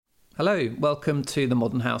Hello, welcome to the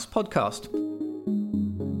Modern House podcast.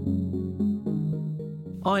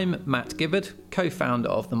 I'm Matt Gibbard, co-founder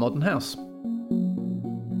of the Modern House.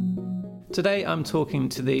 Today I'm talking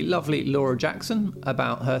to the lovely Laura Jackson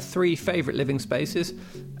about her 3 favourite living spaces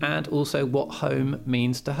and also what home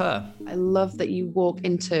means to her. I love that you walk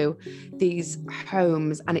into these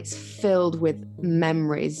homes and it's filled with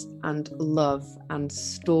memories and love and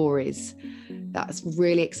stories. That's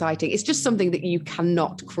really exciting. It's just something that you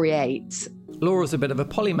cannot create. Laura's a bit of a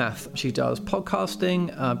polymath. She does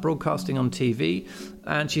podcasting, broadcasting on TV,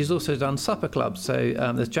 and she's also done supper clubs. So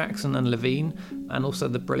there's Jackson and Levine, and also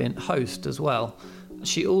The Brilliant Host as well.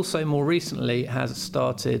 She also more recently has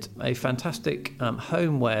started a fantastic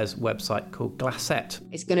homewares website called Glassette.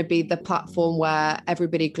 It's going to be the platform where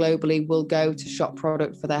everybody globally will go to shop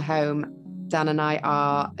product for their home. Dan and I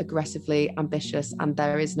are aggressively ambitious and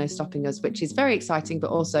there is no stopping us, which is very exciting, but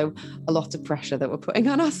also a lot of pressure that we're putting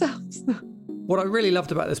on ourselves. What I really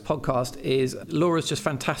loved about this podcast is Laura's just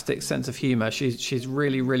fantastic sense of humour. She's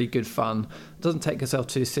really, really good fun. Doesn't take herself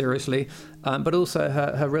too seriously, but also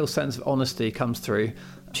her real sense of honesty comes through.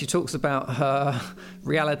 She talks about her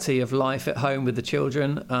reality of life at home with the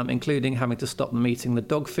children, including having to stop them eating the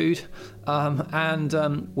dog food.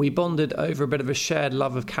 And we bonded over a bit of a shared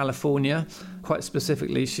love of California. Quite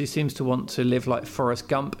specifically, she seems to want to live like Forrest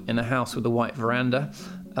Gump in a house with a white veranda.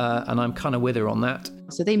 And I'm kind of with her on that.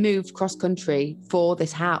 So they moved cross country for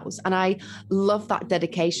this house. And I love that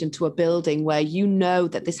dedication to a building where you know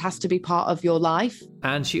that this has to be part of your life.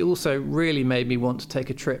 And she also really made me want to take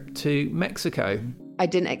a trip to Mexico. I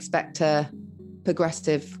didn't expect a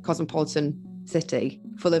progressive cosmopolitan city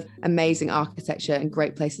full of amazing architecture and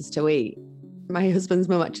great places to eat. My husband's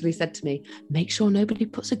mum actually said to me, make sure nobody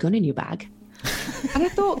puts a gun in your bag. And I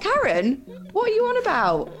thought, Karen, what are you on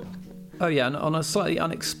about? Oh yeah, and on a slightly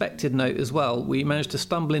unexpected note as well, we managed to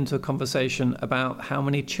stumble into a conversation about how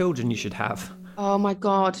many children you should have. Oh my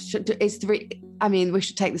God, is 3, I mean, we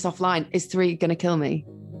should take this offline. Is 3 going to kill me?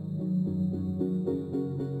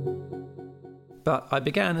 But I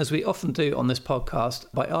began, as we often do on this podcast,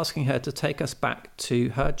 by asking her to take us back to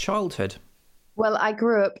her childhood. Well, I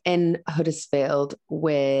grew up in Huddersfield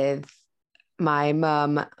with my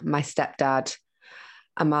mum, my stepdad,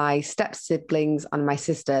 and my step-siblings and my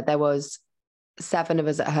sister. There was 7 of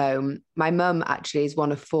us at home. My mum actually is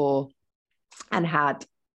one of 4 and had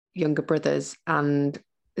younger brothers, and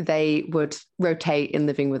they would rotate in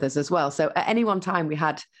living with us as well. So at any one time, we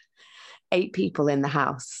had 8 people in the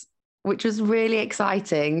house, which was really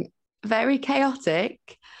exciting, very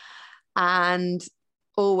chaotic, and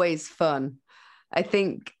always fun. I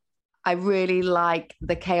think I really like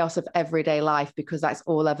the chaos of everyday life because that's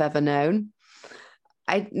all I've ever known.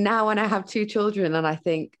 Now when I have 2 children and I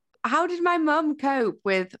think, how did my mum cope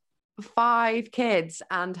with 5 kids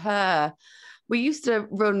and her? We used to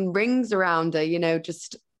run rings around her,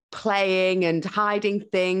 just playing and hiding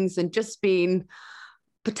things and just being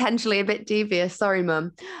potentially a bit devious. Sorry,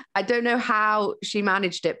 mum. I don't know how she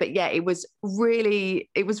managed it, but yeah, it was really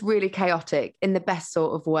chaotic in the best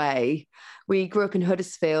sort of way. We grew up in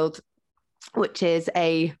Huddersfield, which is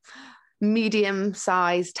a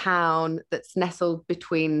medium-sized town that's nestled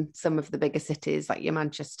between some of the bigger cities like your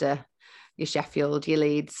Manchester, your Sheffield, your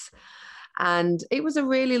Leeds. And it was a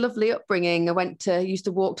really lovely upbringing. I used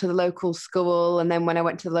to walk to the local school. And then when I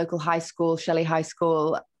went to the local high school, Shelley High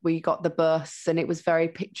School, we got the bus and it was very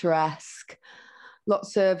picturesque.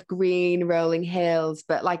 Lots of green rolling hills.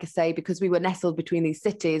 But like I say, because we were nestled between these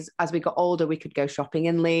cities, as we got older, we could go shopping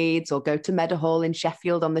in Leeds or go to Meadowhall in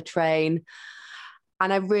Sheffield on the train.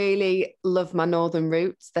 And I really love my northern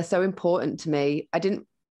roots. They're so important to me. I didn't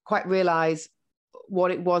quite realise what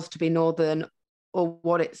it was to be northern or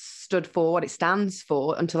what it stood for, what it stands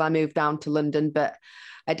for until I moved down to London. But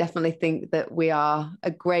I definitely think that we are a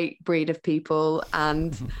great breed of people.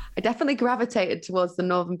 And I definitely gravitated towards the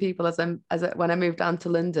northern people when I moved down to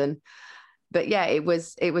London. But yeah, it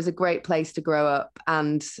was a great place to grow up.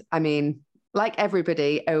 And I mean, like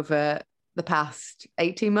everybody over the past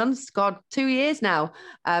 18 months, 2 years now,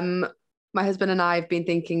 my husband and I have been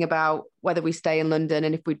thinking about whether we stay in London,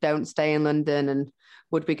 and if we don't stay in London, and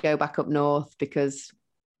would we go back up north because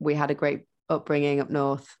we had a great upbringing up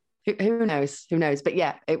north. Who knows? But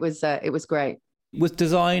yeah, it was great. Was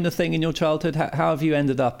design a thing in your childhood? How have you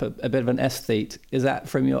ended up a bit of an aesthete? Is that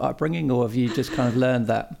from your upbringing, or have you just kind of learned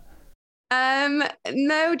that?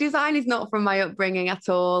 No, design is not from my upbringing at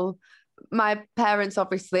all. My parents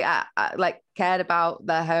obviously cared about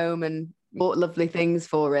their home and bought lovely things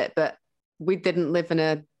for it, but we didn't live in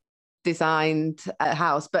a designed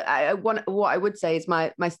house. But what I would say is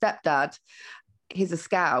my stepdad, he's a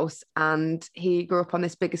Scouse and he grew up on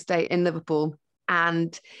this big estate in Liverpool,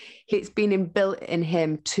 and it's been inbuilt in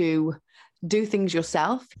him to do things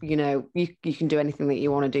yourself. You know, you can do anything that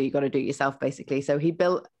you want to do. You got to do it yourself, basically. So he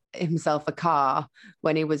built himself a car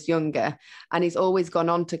when he was younger, and he's always gone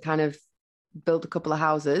on to kind of build a couple of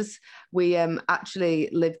houses. We actually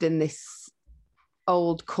lived in this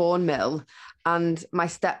old corn mill, and my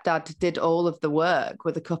stepdad did all of the work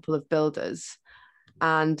with a couple of builders.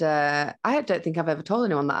 And I don't think I've ever told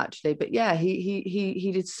anyone that, actually, but yeah,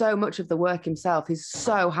 he did so much of the work himself. He's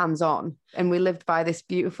so hands-on, and we lived by this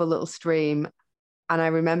beautiful little stream. And I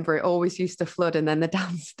remember it always used to flood, and then the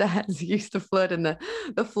downstairs used to flood, and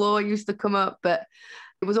the floor used to come up. But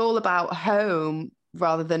it was all about home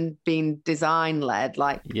rather than being design led,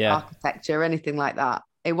 like architecture or anything like that.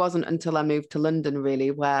 It wasn't until I moved to London,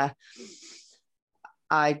 really, where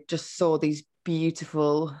I just saw these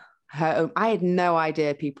beautiful home. I had no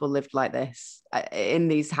idea people lived like this in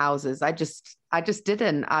these houses. I just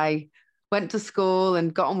didn't. I went to school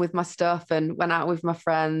and got on with my stuff and went out with my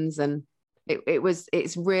friends, and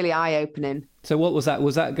it's really eye-opening. So what was that?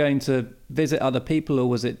 Was that going to visit other people,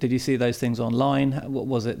 or did you see those things online? What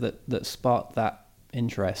was it that sparked that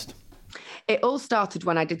interest? It all started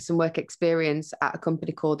when I did some work experience at a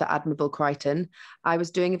company called the Admirable Crichton. I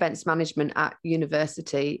was doing events management at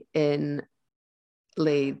university in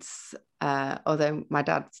Leeds, although my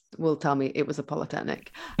dad will tell me it was a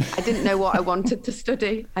polytechnic. I didn't know what I wanted to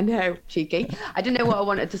study. I know, cheeky. I didn't know what I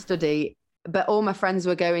wanted to study, but all my friends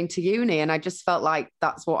were going to uni, and I just felt like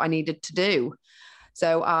that's what I needed to do.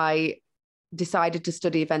 So I decided to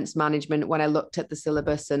study events management. When I looked at the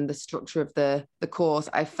syllabus and the structure of the course,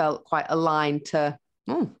 I felt quite aligned to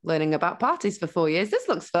learning about parties for 4 years. This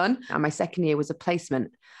looks fun. And my second year was a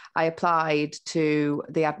placement. I applied to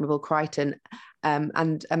the Admirable Crichton,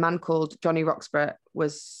 and a man called Johnny Roxburgh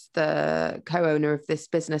was the co-owner of this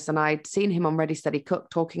business. And I'd seen him on Ready Steady Cook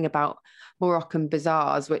talking about Moroccan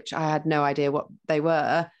bazaars, which I had no idea what they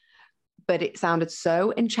were, but it sounded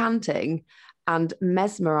so enchanting and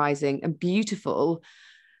mesmerizing and beautiful.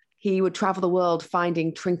 He would travel the world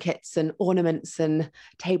finding trinkets and ornaments and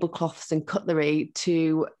tablecloths and cutlery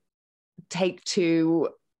to take to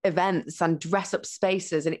events and dress up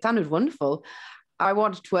spaces. And it sounded wonderful. I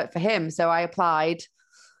wanted to work for him, so I applied.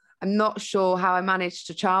 I'm not sure how I managed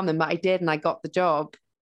to charm them, but I did, and I got the job.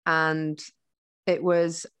 And it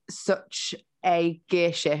was such a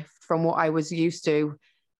gear shift from what I was used to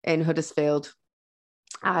in Huddersfield.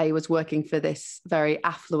 I was working for this very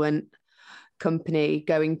affluent company,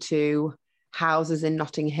 going to houses in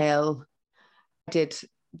Notting Hill. I did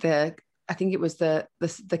I think it was the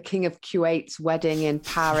King of Kuwait's wedding in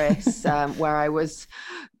Paris, where I was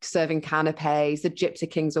serving canapes. The Gypsy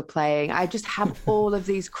Kings were playing. I just have all of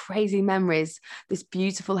these crazy memories. This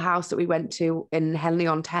beautiful house that we went to in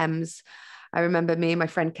Henley-on-Thames. I remember me and my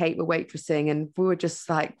friend Kate were waitressing, and we were just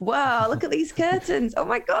like, wow, look at these curtains. Oh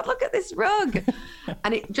my God, look at this rug.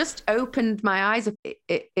 And it just opened my eyes up.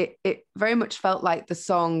 It very much felt like the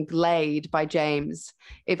song Laid by James.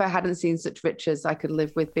 If I hadn't seen such riches, I could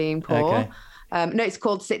live with being poor. Okay. No, it's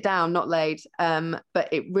called Sit Down, not Laid. But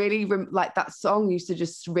it really, like that song used to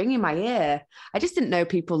just ring in my ear. I just didn't know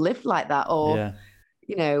people lived like that. Or,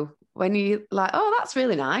 you know, when you like, oh, that's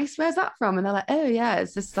really nice. Where's that from? And they're like, oh yeah,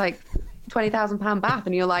 it's just like £20,000 bath,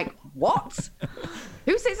 and you're like, what?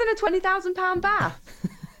 Who sits in a £20,000 bath?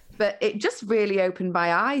 But it just really opened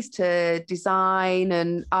my eyes to design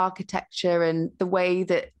and architecture, and the way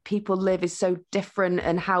that people live is so different,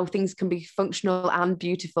 and how things can be functional and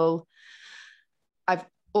beautiful. I've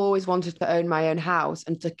always wanted to own my own house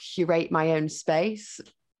and to curate my own space.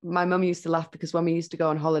 My mum used to laugh because when we used to go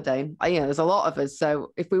on holiday, there's a lot of us.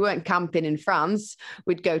 So if we weren't camping in France,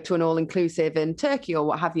 we'd go to an all-inclusive in Turkey or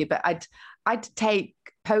what have you. But I'd take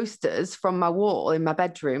posters from my wall in my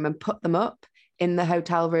bedroom and put them up in the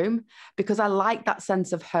hotel room because I like that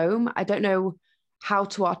sense of home. I don't know how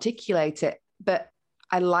to articulate it, but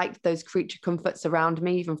I liked those creature comforts around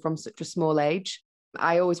me, even from such a small age.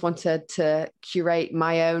 I always wanted to curate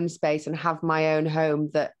my own space and have my own home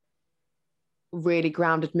that really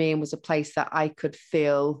grounded me and was a place that I could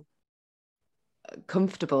feel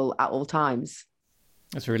comfortable at all times.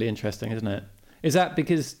 That's really interesting, isn't it? Is that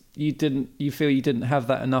because you feel you didn't have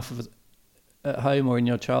that enough of at home or in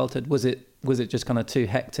your childhood? Was it just kind of too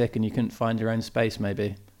hectic and you couldn't find your own space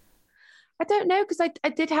maybe? I don't know, because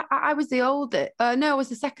I was the oldest. No, I was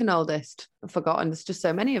the second oldest. I've forgotten. There's just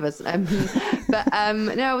so many of us. No,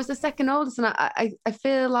 I was the second oldest, and I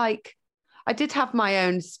feel like I did have my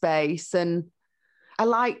own space, and I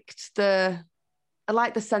liked the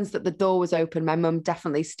sense that the door was open. My mum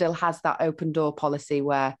definitely still has that open door policy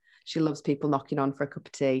where She loves people knocking on for a cup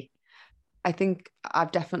of tea. I think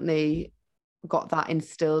I've definitely got that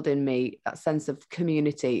instilled in me, that sense of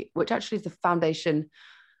community, which actually is the foundation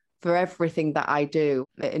for everything that I do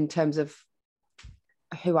in terms of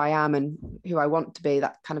who I am and who I want to be,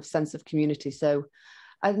 that kind of sense of community. So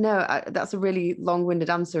I know that's a really long-winded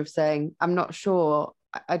answer of saying, I'm not sure.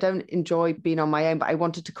 I don't enjoy being on my own, but I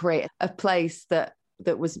wanted to create a place that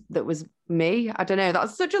was me. I don't know.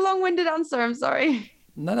 That's such a long-winded answer. I'm sorry.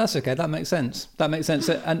 No, that's okay. That makes sense.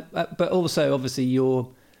 And but also, obviously,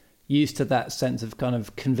 you're used to that sense of kind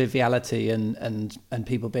of conviviality and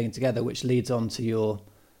people being together, which leads on to your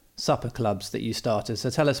supper clubs that you started. So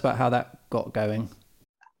tell us about how that got going.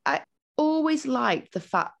 I always liked the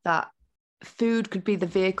fact that food could be the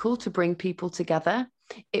vehicle to bring people together.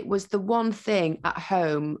 It was the one thing at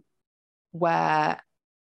home where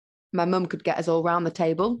my mum could get us all round the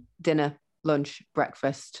table: dinner, lunch,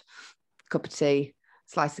 breakfast, cup of tea,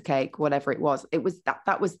 slice of cake, whatever it was. It was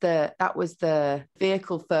that was the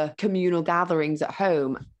vehicle for communal gatherings at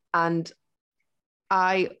home. And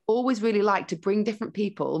I always really liked to bring different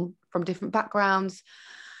people from different backgrounds,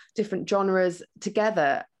 different genres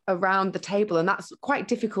together around the table. And that's quite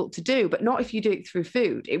difficult to do, but not if you do it through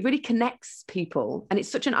food. It really connects people. And it's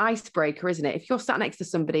such an icebreaker, isn't it? If you're sat next to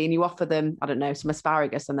somebody and you offer them, I don't know, some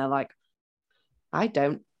asparagus, and they're like, I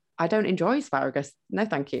don't enjoy asparagus. No,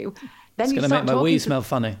 thank you. Then it's going to make my wee smell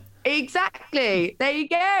funny. Exactly. There you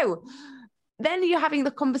go. Then you're having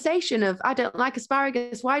the conversation of, I don't like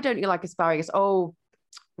asparagus. Why don't you like asparagus? Oh,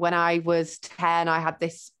 when I was 10, I had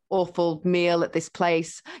this awful meal at this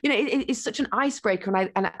place. You know, it's such an icebreaker,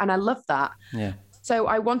 and I love that. Yeah. So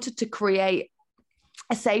I wanted to create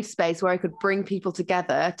a safe space where I could bring people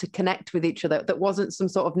together to connect with each other. That wasn't some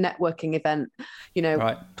sort of networking event. You know,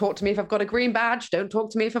 right. Talk to me if I've got a green badge. Don't talk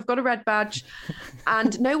to me if I've got a red badge.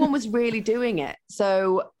 And no one was really doing it.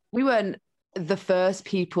 So we weren't the first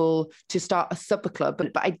people to start a supper club,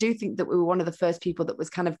 but I do think that we were one of the first people that was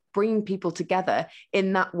kind of bringing people together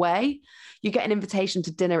in that way. You get an invitation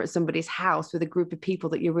to dinner at somebody's house with a group of people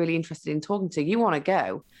that you're really interested in talking to. You want to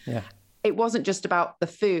go. Yeah. It wasn't just about the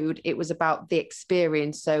food. It was about the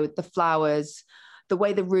experience. So the flowers, the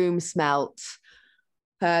way the room smelt,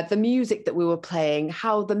 the music that we were playing,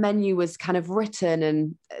 how the menu was kind of written,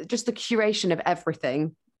 and just the curation of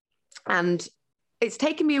everything. And it's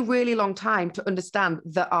taken me a really long time to understand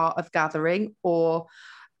the art of gathering, or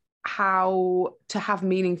how to have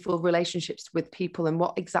meaningful relationships with people and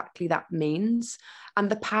what exactly that means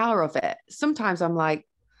and the power of it. Sometimes I'm like,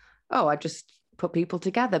 oh, I just put people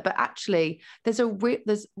together, but actually there's a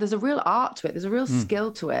real art to it. There's a real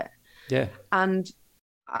skill to it. Yeah. And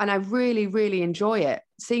I really, really enjoy it.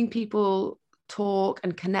 Seeing people talk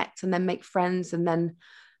and connect and then make friends, and then,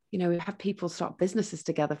 you know, we have people start businesses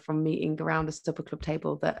together from meeting around a supper club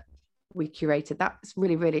table that we curated. That's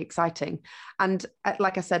really, really exciting. And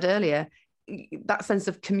like I said earlier, that sense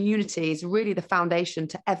of community is really the foundation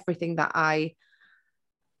to everything that I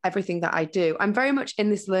do. I'm very much in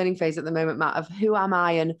this learning phase at the moment, Matt, of who am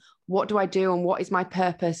I and what do I do and what is my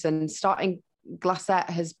purpose. And starting Glassette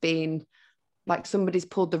has been like somebody's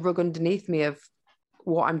pulled the rug underneath me of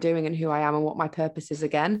what I'm doing and who I am and what my purpose is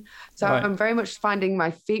again. So right. I'm very much finding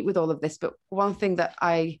my feet with all of this. But one thing that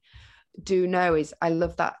I do know is I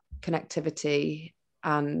love that connectivity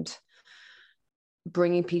and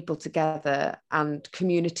bringing people together, and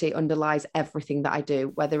community underlies everything that I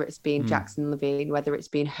do, whether it's been Jackson Levine, whether it's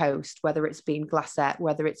been host, whether it's been Glassette,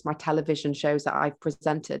 whether it's my television shows that I've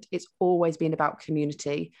presented. It's always been about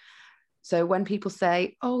community. So when people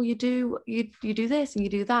say, oh, you do this and you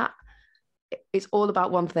do that, it's all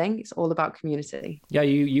about one thing. It's all about community. Yeah,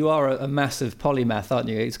 you are a massive polymath, aren't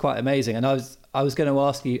you? It's quite amazing. And I was going to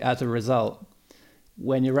ask you, as a result,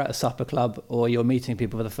 when you're at a supper club or you're meeting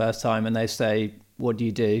people for the first time and they say, what do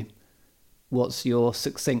you do? What's your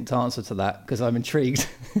succinct answer to that? Because I'm intrigued.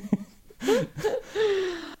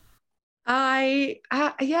 I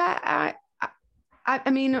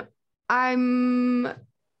mean, I'm,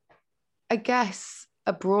 I guess,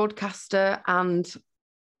 a broadcaster and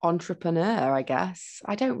entrepreneur, I guess.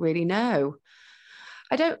 I don't really know.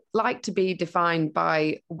 I don't like to be defined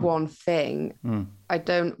by one thing. I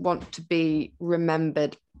don't want to be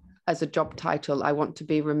remembered as a job title. I want to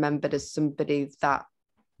be remembered as somebody that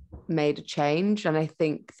made a change. And I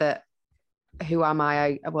think that who am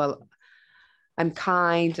I? Well, I'm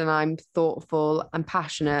kind and I'm thoughtful and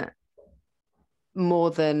passionate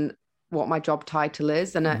more than what my job title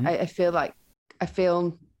is. And I feel that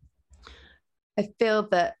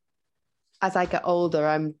as I get older,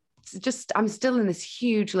 I'm still in this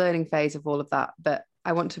huge learning phase of all of that, but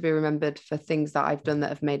I want to be remembered for things that I've done that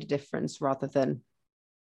have made a difference rather than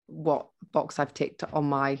what box I've ticked on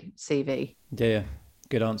my CV. Yeah,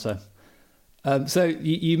 good answer. So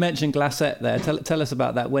you mentioned Glassette there. Tell us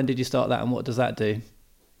about that. When did you start that and what does that do?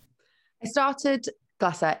 I started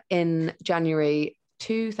Glassette in January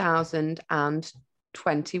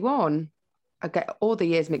 2021. I get all the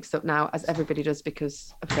years mixed up now, as everybody does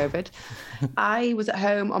because of COVID. I was at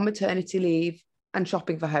home on maternity leave and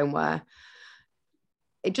shopping for homeware.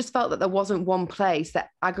 It just felt that there wasn't one place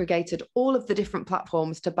that aggregated all of the different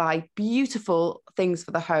platforms to buy beautiful things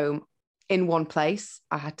for the home in one place.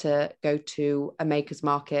 I had to go to a maker's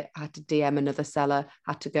market, I had to DM another seller,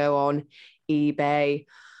 had to go on eBay,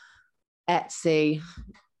 Etsy,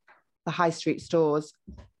 the high street stores.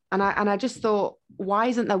 And I just thought, why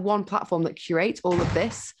isn't there one platform that curates all of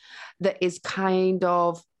this, that is kind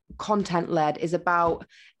of content led, is about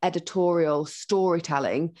editorial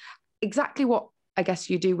storytelling, exactly what I guess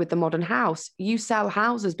you do with the Modern House. You sell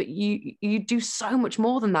houses, but you do so much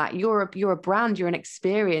more than that. You're a brand, you're an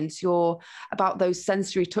experience, you're about those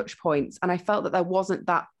sensory touch points. And I felt that there wasn't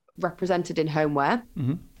that represented in homeware.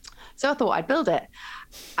 Mm-hmm. So I thought I'd build it.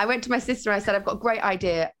 I went to my sister and I said, I've got a great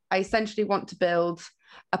idea. I essentially want to build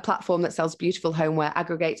a platform that sells beautiful homeware,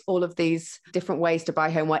 aggregates all of these different ways to buy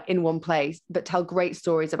homeware in one place, but tell great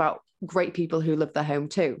stories about great people who love their home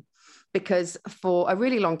too. Because for a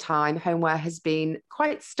really long time, homeware has been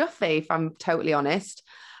quite stuffy, if I'm totally honest.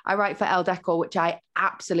 I write for Elle Decor, which I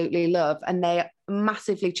absolutely love, and they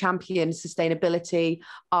massively champion sustainability,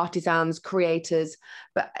 artisans, creators.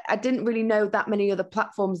 But I didn't really know that many other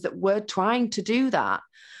platforms that were trying to do that.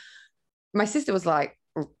 My sister was like,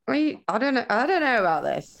 I don't know about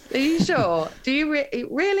this. Are you sure? Do you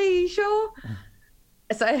really sure?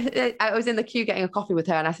 So I was in the queue getting a coffee with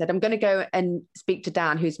her and I said, I'm going to go and speak to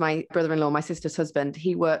Dan, who's my brother-in-law, my sister's husband.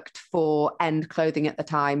 He worked for End Clothing at the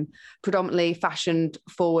time, predominantly fashion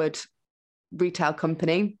forward retail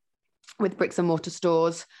company with bricks and mortar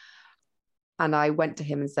stores. And I went to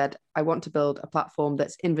him and said, I want to build a platform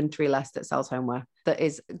that's inventory less, that sells homeware, that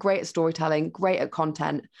is great at storytelling, great at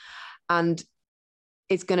content, and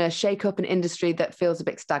it's going to shake up an industry that feels a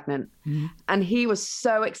bit stagnant. Mm-hmm. And he was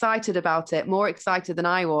so excited about it, more excited than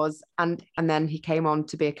I was. And then he came on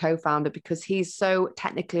to be a co-founder because he's so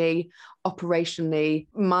technically, operationally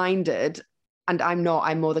minded. And I'm not.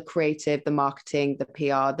 I'm more the creative, the marketing, the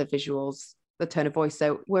PR, the visuals, the tone of voice.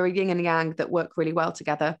 So we're a yin and yang that work really well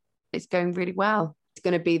together. It's going really well. It's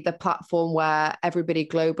going to be the platform where everybody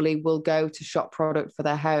globally will go to shop product for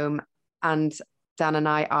their home. And Dan and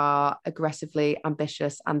I are aggressively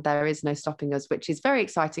ambitious and there is no stopping us, which is very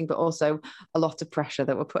exciting, but also a lot of pressure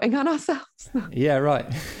that we're putting on ourselves. Yeah, right.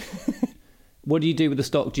 What do you do with the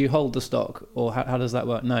stock? Do you hold the stock or how does that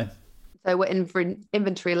work? No. So we're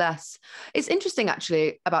inventory less. It's interesting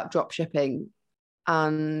actually about drop shipping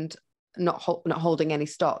and not holding any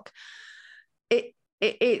stock.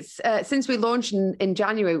 It's since we launched in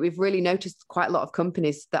January, we've really noticed quite a lot of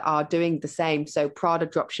companies that are doing the same. So Prada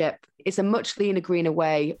dropship, it's a much leaner, greener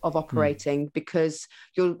way of operating because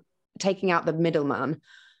you're taking out the middleman.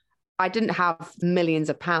 I didn't have millions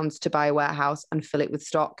of pounds to buy a warehouse and fill it with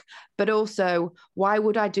stock, but also why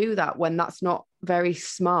would I do that when that's not very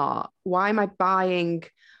smart? Why am I buying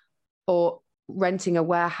or renting a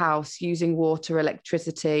warehouse using water,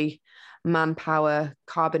 electricity, manpower,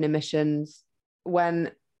 carbon emissions, when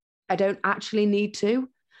I don't actually need to?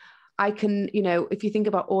 I can, if you think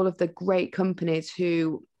about all of the great companies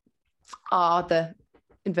who are the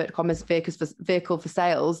inverted commas vehicle for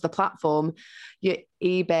sales, the platform, your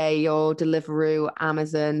eBay, your Deliveroo,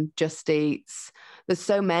 Amazon, Just Eats, there's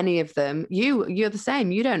so many of them. You're the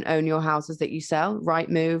same. You don't own your houses that you sell.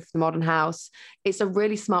 Rightmove, the Modern House. It's a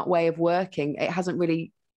really smart way of working. It hasn't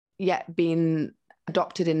really yet been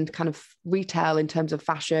adopted in kind of retail in terms of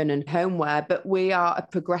fashion and homeware, but we are a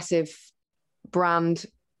progressive brand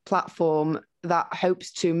platform that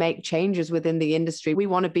hopes to make changes within the industry. We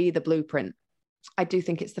want to be the blueprint. I do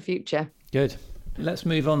think it's the future. Good. Let's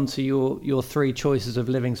move on to your three choices of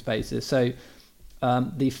living spaces. So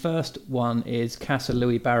the first one is Casa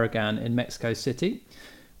Luis Barragan in Mexico City,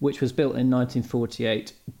 which was built in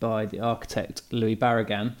 1948 by the architect Luis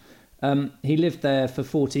Barragan. He lived there for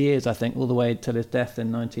 40 years, I think, all the way till his death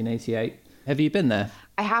in 1988. Have you been there?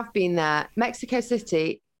 I have been there. Mexico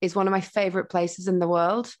City is one of my favorite places in the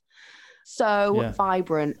world. So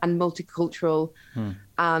vibrant and multicultural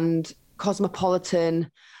and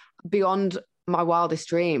cosmopolitan, beyond my wildest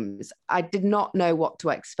dreams. I did not know what to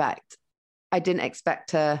expect. I didn't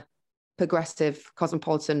expect a progressive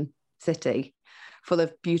cosmopolitan city full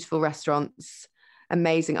of beautiful restaurants,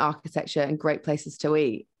 amazing architecture and great places to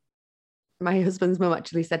eat. my husband's mum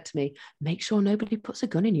actually said to me, make sure nobody puts a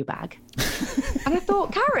gun in your bag. And I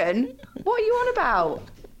thought, Karen, what are you on about?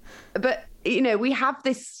 But, we have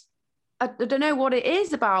this, I don't know what it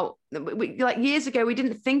is about. Like years ago, we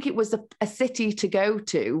didn't think it was a city to go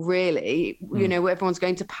to, really. Everyone's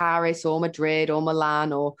going to Paris or Madrid or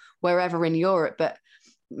Milan or wherever in Europe. But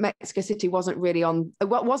Mexico City wasn't on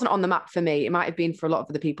the map for me. It might have been for a lot of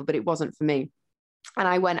other people, but it wasn't for me. And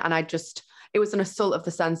I went and it was an assault of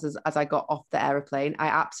the senses as I got off the aeroplane. I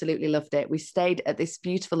absolutely loved it. We stayed at this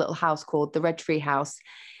beautiful little house called the Red Tree House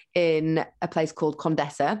in a place called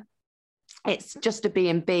Condesa. It's just a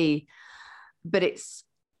B&B, but it's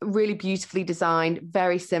really beautifully designed,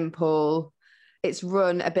 very simple. It's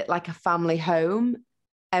run a bit like a family home.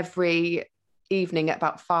 Every evening at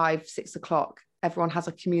about 5-6 o'clock, everyone has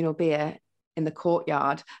a communal beer in the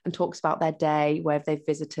courtyard and talks about their day, where they've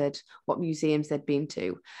visited, what museums they'd been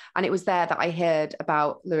to. And it was there that I heard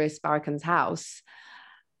about Lourdes Barracan's house.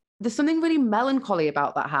 There's something really melancholy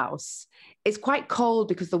about that house. It's quite cold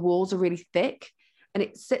because the walls are really thick, and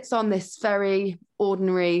it sits on this very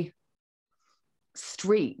ordinary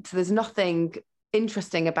street. There's nothing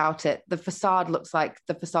interesting about it. The facade looks like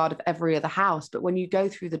the facade of every other house, but when you go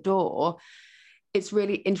through the door, it's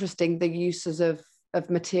really interesting, the uses of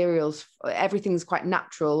materials. Everything's quite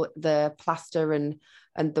natural, the plaster and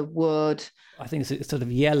the wood. I think it's a sort of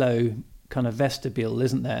yellow kind of vestibule,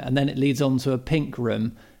 isn't there? And then it leads on to a pink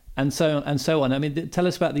room and so on. I mean, tell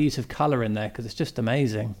us about the use of colour in there, because it's just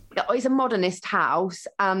amazing. It's a modernist house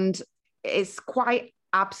and it's quite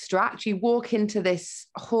abstract. You walk into this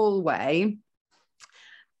hallway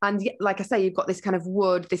and, like I say, you've got this kind of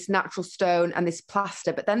wood, this natural stone and this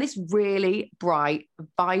plaster, but then this really bright,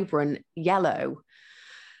 vibrant yellow.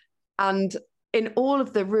 And in all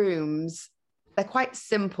of the rooms, they're quite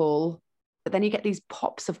simple, but then you get these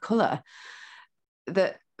pops of colour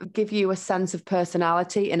that give you a sense of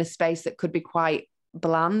personality in a space that could be quite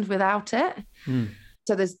bland without it.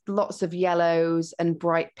 So there's lots of yellows and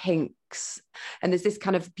bright pinks. And there's this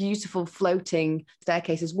kind of beautiful floating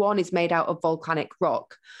staircases. One is made out of volcanic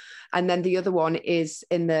rock. And then the other one is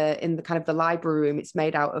in the kind of the library room. It's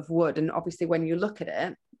made out of wood. And obviously when you look at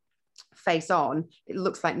it face on, it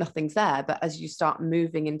looks like nothing's there. But as you start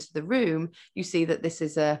moving into the room, you see that this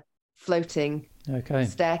is a floating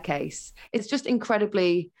staircase. It's just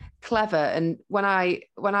incredibly clever. And when I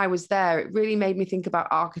was there, it really made me think about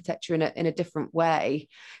architecture in a different way,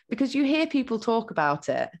 because you hear people talk about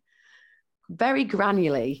it very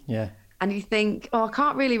granularly. Yeah. And you think, oh, I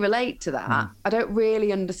can't really relate to that. I don't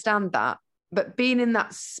really understand that. But being in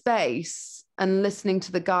that space and listening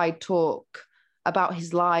to the guide talk about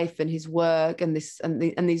his life and his work and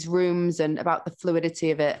these rooms and about the fluidity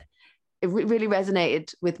of it, it really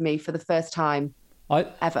resonated with me for the first time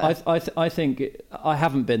ever. I think I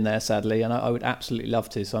haven't been there, sadly, and I would absolutely love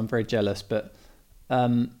to. So I'm very jealous. But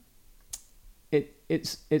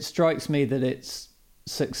it strikes me that its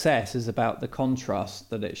success is about the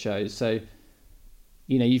contrast that it shows. So,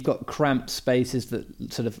 you've got cramped spaces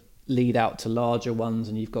that sort of lead out to larger ones,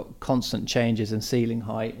 and you've got constant changes in ceiling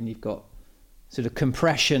height, and you've got sort of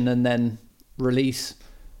compression and then release.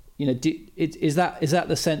 Is that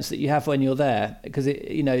the sense that you have when you're there? Because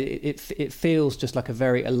it feels just like a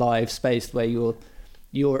very alive space where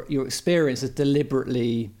your experience is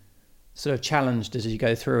deliberately sort of challenged as you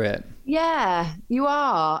go through it. Yeah, you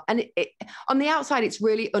are. And it on the outside it's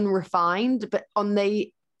really unrefined, but on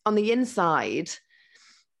the inside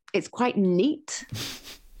it's quite neat.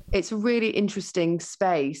 It's a really interesting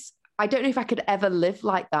space. I don't know if I could ever live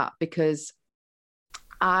like that, because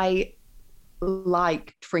I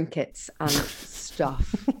like trinkets and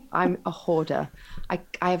stuff. I'm a hoarder. I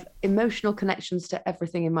have emotional connections to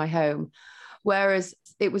everything in my home. Whereas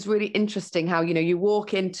it was really interesting how, you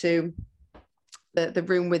walk into the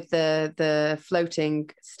room with the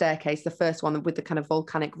floating staircase, the first one with the kind of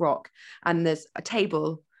volcanic rock, and there's a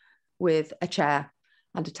table with a chair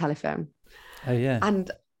and a telephone. Oh yeah.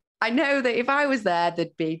 And I know that if I was there,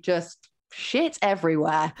 there'd be just shit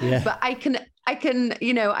everywhere. Yeah. But I can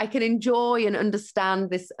enjoy and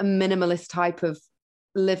understand this minimalist type of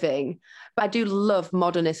living. But I do love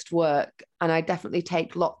modernist work, and I definitely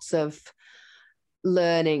take lots of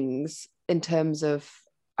learnings in terms of,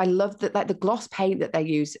 I love that, like the gloss paint that they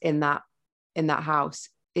use in that house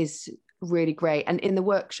is really great. And in the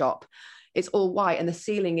workshop, it's all white, and the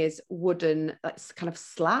ceiling is wooden, like kind of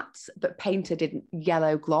slats, but painted in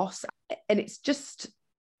yellow gloss. And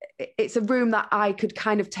it's a room that I could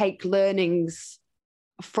kind of take learnings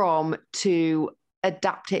from to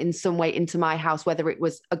adapt it in some way into my house, whether it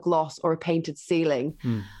was a gloss or a painted ceiling.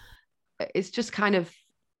 It's just kind of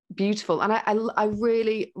beautiful. And I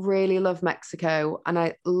really, really love Mexico, and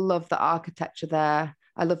I love the architecture there.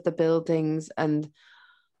 I love the buildings and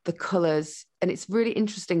the colors. And it's really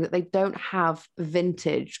interesting that they don't have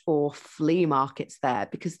vintage or flea markets there,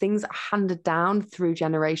 because things are handed down through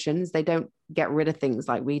generations. They don't get rid of things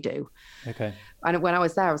like we do. Okay. And when I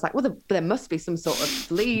was there, I was like, well, there must be some sort of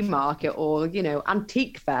flea market or,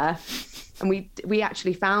 antique fair. And we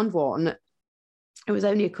actually found one. It was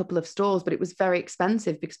only a couple of stores, but it was very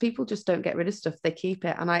expensive because people just don't get rid of stuff. They keep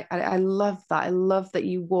it. And I love that. I love that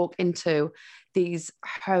you walk into these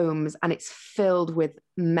homes and it's filled with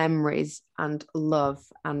memories and love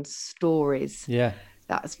and stories. Yeah.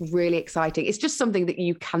 That's really exciting. It's just something that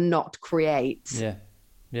you cannot create. Yeah.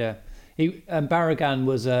 Yeah. Barragan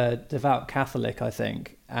was a devout Catholic, I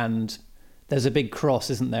think. And there's a big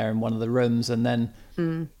cross, isn't there, in one of the rooms. And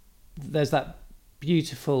then there's that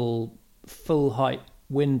beautiful full height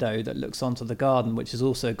window that looks onto the garden, which has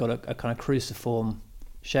also got a kind of cruciform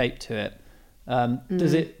shape to it.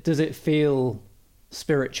 Does it feel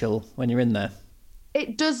spiritual when you're in there?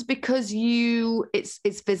 It does, because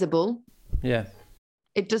it's visible. Yeah.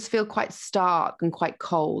 It does feel quite stark and quite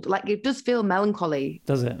cold. Like, it does feel melancholy.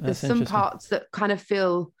 Does it? There's some parts that kind of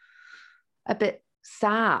feel a bit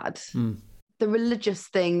sad. The religious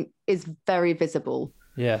thing is very visible.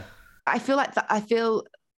 Yeah. I feel like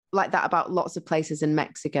that about lots of places in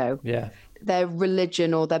Mexico. Yeah. Their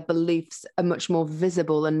religion or their beliefs are much more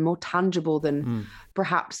visible and more tangible than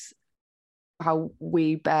perhaps how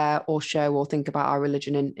we bear or show or think about our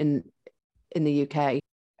religion in the UK.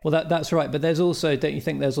 Well, that's right. But there's also, don't you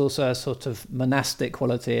think there's also a sort of monastic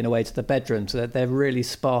quality in a way to the bedrooms? So they're really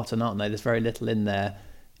Spartan, aren't they? There's very little in there.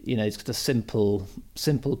 It's just a simple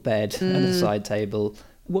bed and a side table.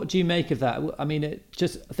 What do you make of that? I mean,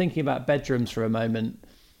 just thinking about bedrooms for a moment,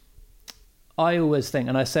 I always think,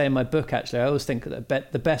 and I say in my book, actually, I always think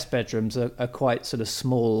that the best bedrooms are quite sort of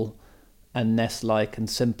small and nest-like and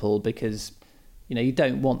simple, because, you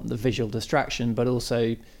don't want the visual distraction, but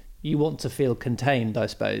also you want to feel contained, I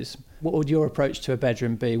suppose. What would your approach to a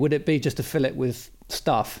bedroom be? Would it be just to fill it with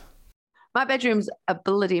stuff? My bedroom's a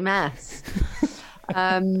bloody mess.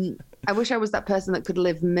 I wish I was that person that could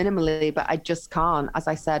live minimally, but I just can't. As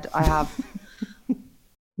I said, I have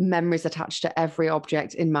memories attached to every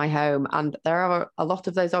object in my home, and there are a lot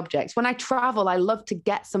of those objects. When I travel, I love to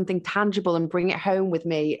get something tangible and bring it home with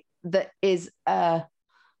me that is a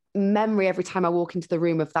memory every time I walk into the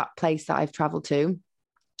room of that place that I've traveled to.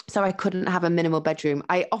 So I couldn't have a minimal bedroom.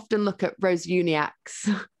 I often look at Rose Uniacke's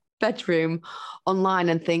bedroom online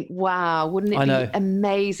and think, wow, wouldn't it be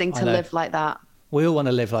amazing to live like that? We all want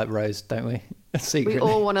to live like Rose, don't we? Secretly. We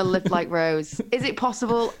all want to live like Rose. Is it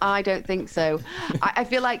possible? I don't think so. I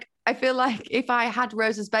feel like if I had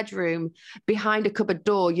Rose's bedroom behind a cupboard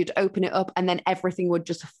door, you'd open it up and then everything would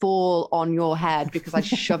just fall on your head because I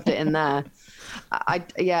shoved it in there.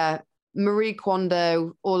 Marie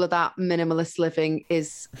Kondo, all of that minimalist living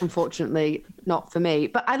is unfortunately not for me.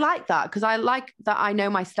 But I like that, because I like that I know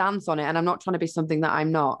my stance on it and I'm not trying to be something that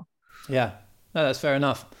I'm not. Yeah, no, that's fair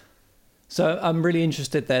enough. So I'm really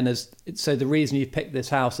interested then, so the reason you picked this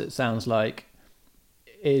house, it sounds like,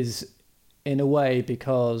 is in a way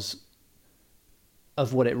because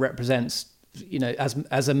of what it represents,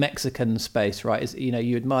 as a Mexican space, right?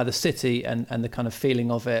 You admire the city and the kind of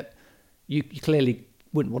feeling of it. You clearly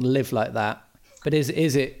wouldn't want to live like that. But is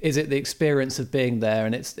it the experience of being there,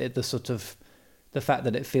 and it's the sort of the fact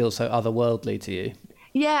that it feels so otherworldly to you?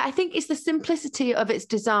 Yeah, I think it's the simplicity of its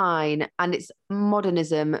design and its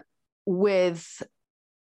modernism with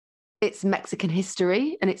its Mexican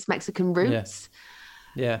history and its Mexican roots.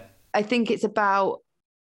 Yeah. I think it's about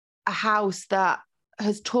a house that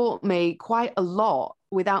has taught me quite a lot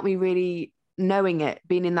without me really knowing it,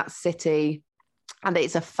 being in that city. And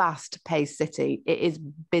it's a fast-paced city. It is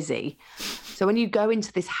busy. So when you go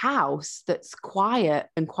into this house that's quiet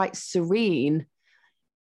and quite serene,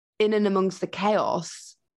 in and amongst the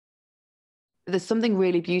chaos, there's something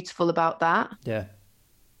really beautiful about that.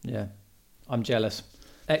 Yeah, I'm jealous.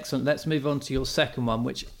 Excellent. Let's move on to your second one,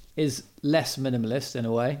 which is less minimalist in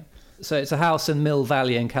a way. So it's a house in Mill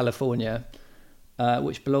Valley in California,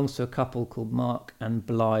 which belongs to a couple called Mark and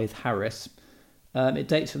Blythe Harris. It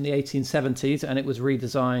dates from the 1870s, and it was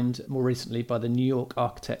redesigned more recently by the New York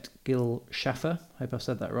architect Gil Schaffer. Hope I've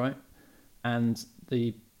said that right. And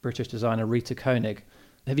the British designer Rita Koenig.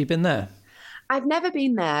 Have you been there? I've never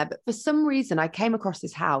been there, but for some reason I came across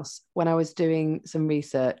this house when I was doing some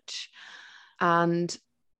research, and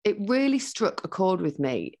it really struck a chord with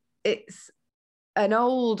me. It's an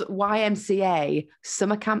old YMCA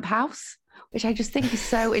summer camp house, which I just think is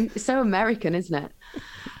so American, isn't it?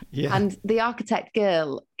 Yeah. And the architect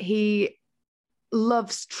Gill, he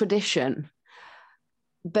loves tradition,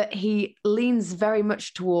 but he leans very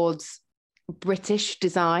much towards British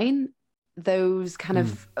design, those kind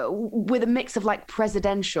of with a mix of like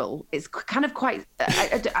presidential. It's kind of quite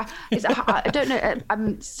I don't know,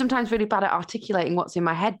 I'm sometimes really bad at articulating what's in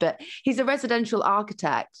my head, but he's a residential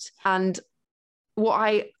architect. And what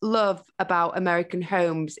I love about American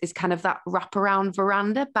homes is kind of that wraparound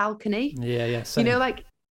veranda balcony. Yeah, same. You know, like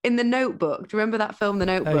in The Notebook. Do you remember that film, The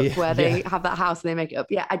Notebook, where they have that house and they make it up?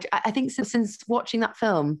 Yeah, I think since watching that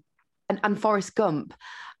film and Forrest Gump,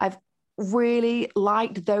 I've really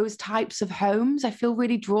liked those types of homes. I feel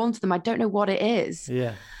really drawn to them. I don't know what it is.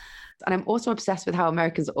 Yeah. And I'm also obsessed with how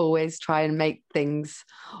Americans always try and make things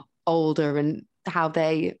older and how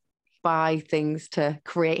they buy things to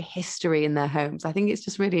create history in their homes. I think it's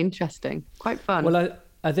just really interesting, quite fun. Well,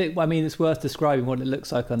 I think, I mean, it's worth describing what it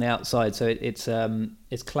looks like on the outside. So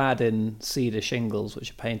it's clad in cedar shingles,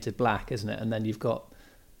 which are painted black, isn't it? And then you've got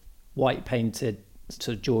white painted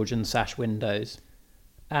sort of Georgian sash windows.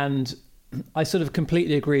 And I sort of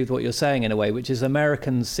completely agree with what you're saying in a way, which is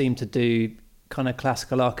Americans seem to do kind of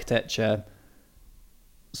classical architecture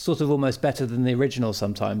sort of almost better than the original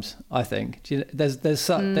sometimes, I think. They're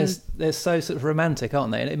so sort of romantic,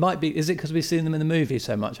 aren't they? And it might be, is it because we've seen them in the movie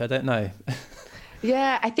so much? I don't know.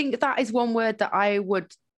 Yeah, I think that is one word that I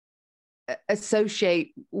would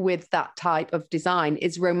associate with that type of design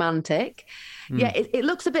is romantic. Yeah, it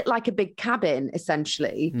looks a bit like a big cabin,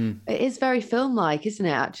 essentially. It is very film-like, isn't it,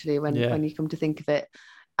 actually, when you come to think of it?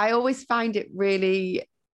 I always find it really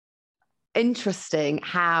interesting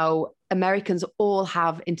how Americans all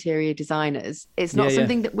have interior designers. It's not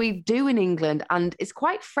something that we do in England, and it's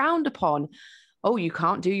quite frowned upon. Oh, you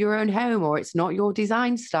can't do your own home, or it's not your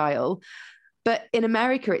design style. But in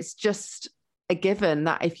America, it's just a given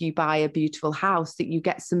that if you buy a beautiful house, that you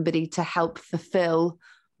get somebody to help fulfill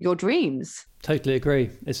your dreams. Totally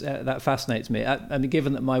agree. It's that fascinates me. And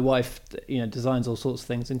given that my wife, designs all sorts of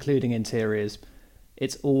things, including interiors,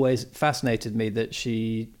 it's always fascinated me that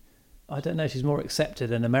she's more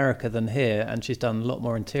accepted in America than here, and she's done a lot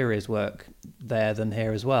more interiors work there than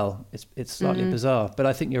here as well. It's slightly bizarre, but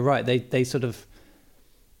I think you're right. They sort of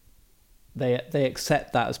they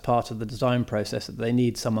accept that as part of the design process, that they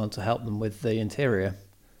need someone to help them with the interior.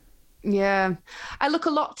 Yeah, I look a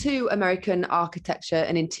lot to American architecture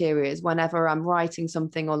and interiors whenever I'm writing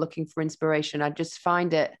something or looking for inspiration. I just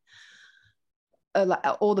find it like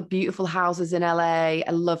all the beautiful houses in LA.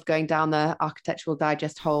 I love going down the Architectural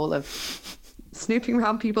Digest hole of snooping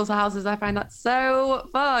around people's houses. I find that so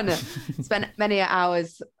fun. Spent many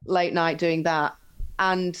hours late night doing that.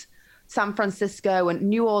 And San Francisco and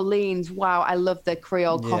New Orleans. Wow, I love the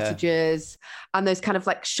Creole cottages and those kind of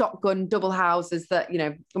like shotgun double houses that,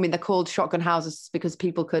 they're called shotgun houses because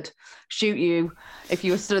people could shoot you if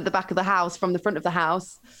you were stood at the back of the house from the front of the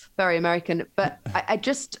house. Very American. But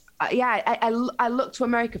I look to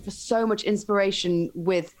America for so much inspiration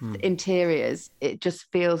with interiors. It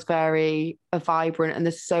just feels very vibrant, and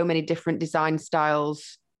there's so many different design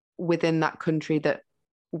styles within that country that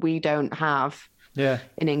we don't have.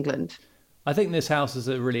 In England. I think this house is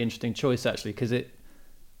a really interesting choice, actually, because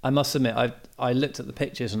I must admit, I looked at the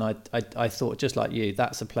pictures and I thought, just like you,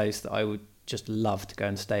 that's a place that I would just love to go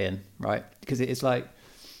and stay in, right? Because it's like,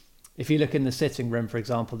 if you look in the sitting room, for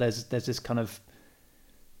example, there's this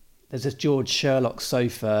George Sherlock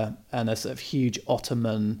sofa and a sort of huge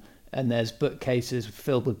ottoman, and there's bookcases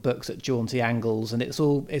filled with books at jaunty angles, and it's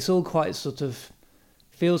all quite sort of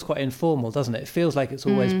feels quite informal, doesn't it? It feels like it's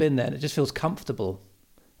always been there, and it just feels comfortable.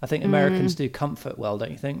 I think Americans do comfort well,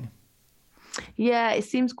 don't you think? Yeah, it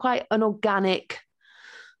seems quite an organic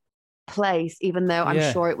place, even though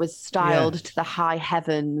I'm sure it was styled to the high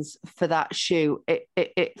heavens for that shoot.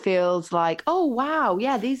 It feels like, oh wow,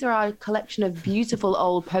 these are our collection of beautiful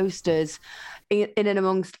old posters in and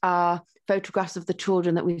amongst our photographs of the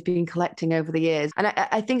children that we've been collecting over the years. And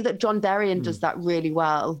I think that John Derrian does that really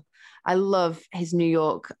well. I love his New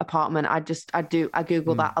York apartment. I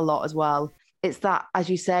Google that a lot as well. It's that, as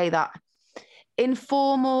you say, that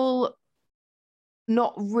informal,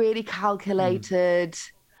 not really calculated,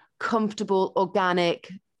 comfortable,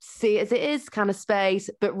 organic, see as it is kind of space,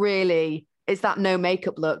 but really it's that no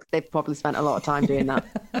makeup look. They've probably spent a lot of time doing that.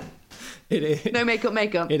 It is. No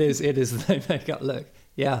makeup. It is the no makeup look.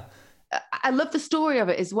 Yeah. I love the story of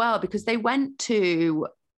it as well, because they went to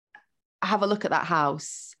have a look at that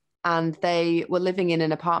house. And they were living in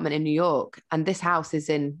an apartment in New York. And this house is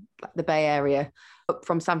in the Bay Area, up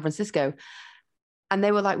from San Francisco. And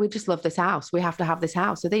they were like, we just love this house. We have to have this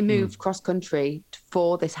house. So they moved cross country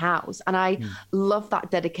for this house. And I love that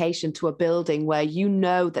dedication to a building where you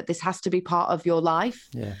know that this has to be part of your life.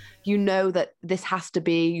 Yeah. You know that this has to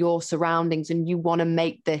be your surroundings and you want to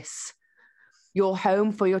make this your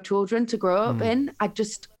home for your children to grow up in. I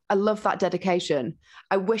love that dedication.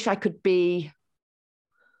 I wish I could be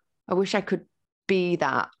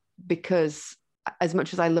that, because as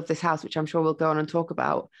much as I love this house, which I'm sure we'll go on and talk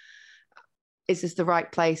about, is this the right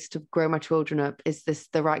place to grow my children up? Is this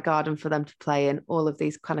the right garden for them to play in? All of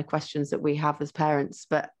these kind of questions that we have as parents.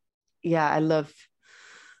 But yeah, I love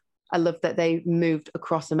that they moved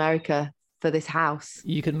across America for this house.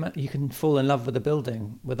 You can fall in love with the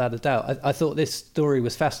building without a doubt. I thought this story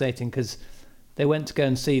was fascinating because they went to go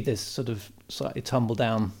and see this sort of slightly tumble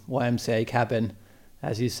down YMCA cabin,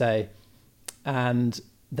 as you say, and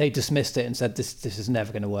they dismissed it and said, this is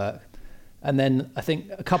never going to work. And then I think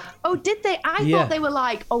a couple... Oh, did they? I thought they were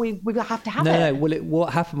like, oh, we have to have it. No. Well,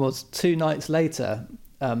 what happened was 2 nights later,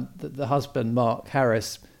 the husband, Mark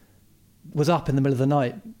Harris, was up in the middle of the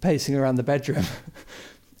night pacing around the bedroom.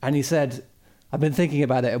 And he said, I've been thinking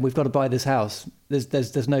about it and we've got to buy this house.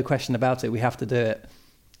 There's no question about it. We have to do it.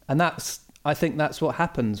 And I think that's what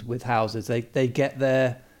happens with houses. They get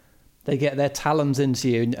their talons into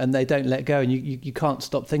you and they don't let go, and you can't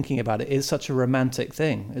stop thinking about it. It's such a romantic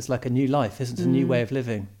thing. It's like a new life, isn't it? A new way of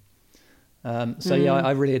living. Yeah,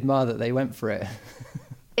 I really admire that they went for it.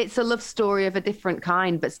 It's a love story of a different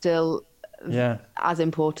kind, but still as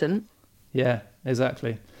important. Yeah,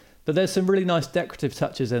 exactly. But there's some really nice decorative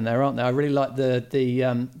touches in there, aren't there? I really like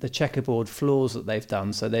the checkerboard floors that they've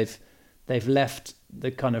done. So they've left the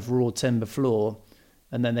kind of raw timber floor,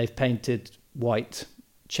 and then they've painted white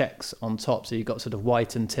checks on top, so you've got sort of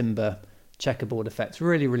white and timber checkerboard effects.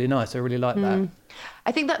 Really, really nice. I really like that.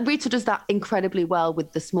 I think that Rita does that incredibly well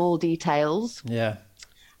with the small details. Yeah.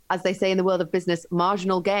 As they say in the world of business,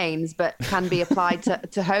 marginal gains, but can be applied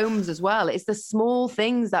to homes as well. It's the small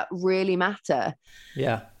things that really matter.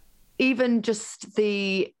 Yeah. Even just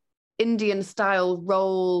the Indian style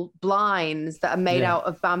roll blinds that are made out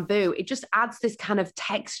of bamboo. It just adds this kind of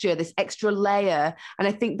texture, this extra layer. And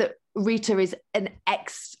I think that Rita is an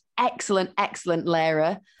excellent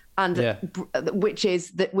layerer, and which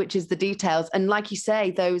is the details. And like you say,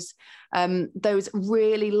 those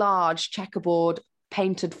really large checkerboard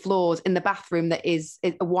painted floors in the bathroom that is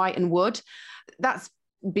white and wood. That's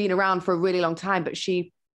been around for a really long time, but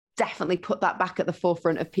she definitely put that back at the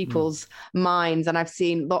forefront of people's minds. And I've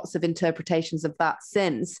seen lots of interpretations of that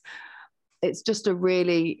since. It's a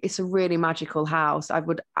really magical house. I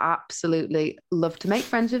would absolutely love to make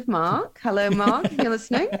friends with Mark. Hello, Mark, if you're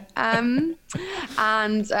listening. Go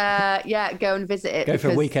and visit it. Go for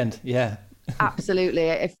a weekend. Yeah,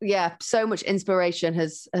 absolutely. So much inspiration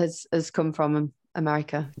has come from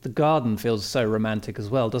America. The garden feels so romantic as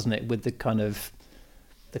well, doesn't it? With the kind of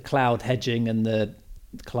the cloud hedging and the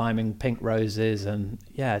climbing pink roses, and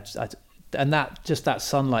that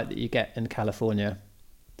sunlight that you get in California,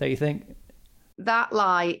 don't you think? That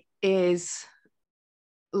light is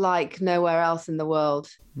like nowhere else in the world.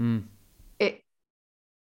 If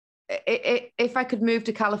I could move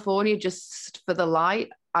to California just for the light,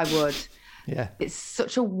 I would. Yeah. It's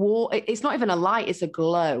such a it's not even a light, it's a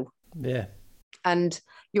glow. Yeah. And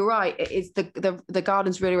you're right, it's the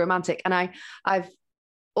garden's really romantic. And I've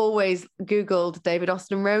always Googled David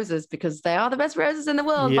Austin roses because they are the best roses in the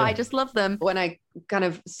world. But I just love them. When I kind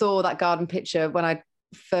of saw that garden picture, when I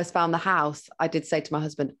first found the house, I did say to my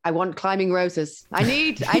husband, I want climbing roses. I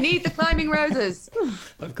need the climbing roses.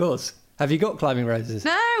 Of course. Have you got climbing roses?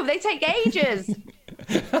 No, they take ages.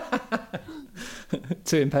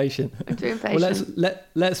 Too impatient. I'm too impatient. Well,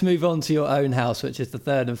 let's move on to your own house, which is the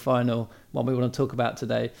third and final one we want to talk about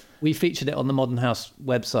today. We featured it on the Modern House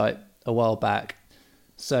website a while back,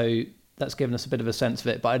 so that's given us a bit of a sense of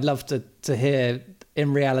it. But I'd love to hear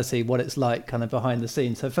in reality what it's like kind of behind the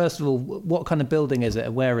scenes. So first of all, what kind of building is it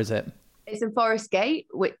and where is it? It's in Forest Gate,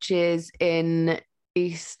 which is in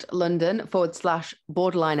East London /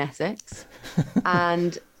 borderline Essex.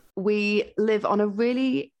 And we live on a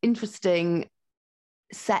really interesting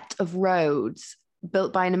set of roads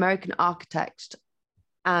built by an American architect.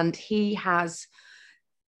 And he has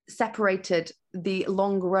separated the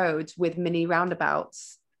long roads with mini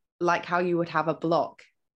roundabouts, like how you would have a block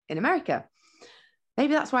in America.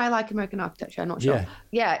 Maybe that's why I like American architecture. I'm not sure.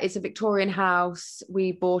 Yeah, it's a Victorian house.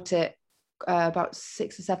 We bought it about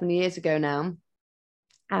 6 or 7 years ago now.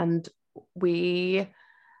 And we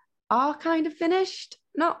are kind of finished,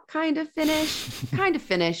 not kind of finished, kind of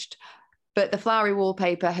finished. But the flowery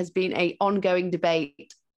wallpaper has been an ongoing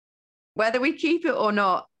debate whether we keep it or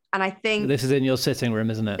not. And I think this is in your sitting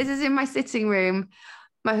room, isn't it? This is in my sitting room.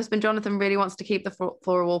 My husband, Jonathan, really wants to keep the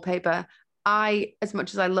floral wallpaper. As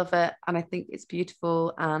much as I love it and I think it's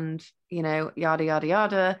beautiful and, yada, yada,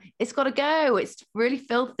 yada, it's got to go. It's really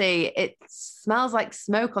filthy. It smells like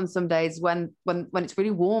smoke on some days when it's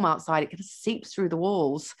really warm outside. It kind of seeps through the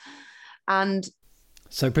walls. And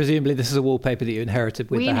so presumably this is a wallpaper that you inherited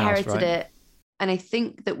with the house, right? We inherited it. And I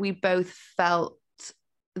think that we both felt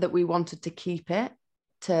that we wanted to keep it,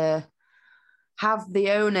 to have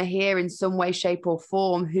the owner here in some way, shape or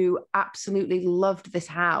form who absolutely loved this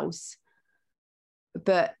house.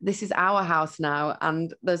 But this is our house now,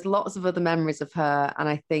 and there's lots of other memories of her, and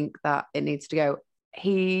I think that it needs to go.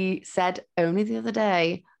 He said only the other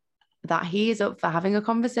day that he is up for having a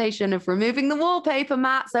conversation of removing the wallpaper,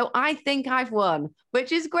 Matt. So I think I've won,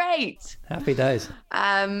 which is great. Happy days.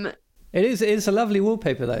 It's a lovely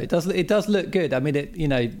wallpaper though. It does look good. I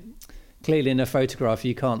mean, clearly in a photograph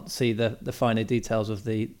you can't see the finer details of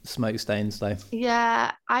the smoke stains though.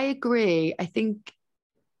 Yeah, I agree. I think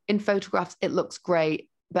in photographs it looks great,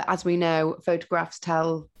 but as we know, photographs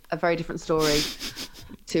tell a very different story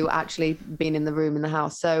to actually being in the room in the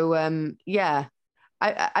house. So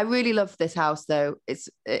I really love this house though.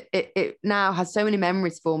 It now has so many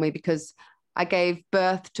memories for me because I gave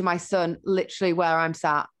birth to my son literally where I'm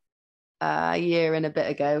sat a year and a bit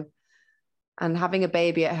ago, and having a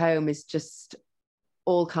baby at home is just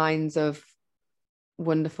all kinds of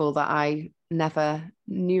wonderful that I never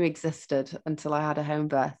knew existed until I had a home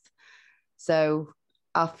birth. So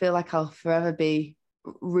I feel like I'll forever be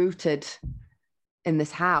rooted in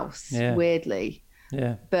this house, weirdly.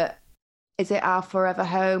 Yeah. But is it our forever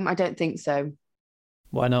home? I don't think so.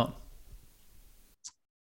 Why not?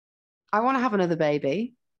 I want to have another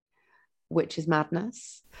baby, which is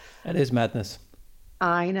madness. It is madness.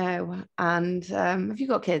 I know. And have you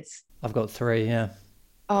got kids? I've got 3, yeah.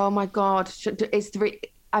 Oh my God. Is 3...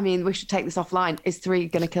 I mean, we should take this offline. Is 3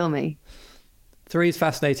 going to kill me? 3 is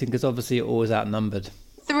fascinating because obviously you're always outnumbered.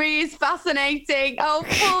 3 is fascinating. Oh,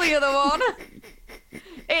 pull the other one.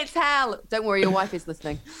 It's hell. Don't worry, your wife is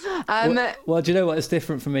listening. Well, do you know what? It's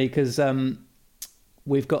different for me because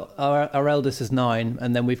we've got our eldest is 9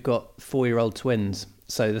 and then we've got 4-year-old twins.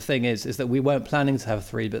 So the thing is that we weren't planning to have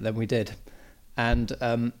 3, but then we did. And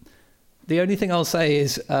the only thing I'll say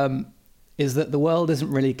is that the world isn't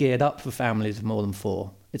really geared up for families of more than 4.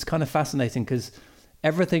 It's kind of fascinating because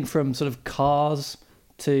everything from sort of cars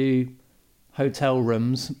to hotel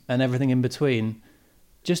rooms and everything in between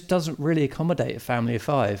just doesn't really accommodate a family of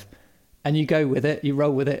 5. And you go with it, you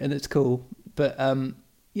roll with it, and it's cool. But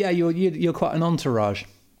you're quite an entourage.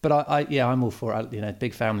 But I'm all for it.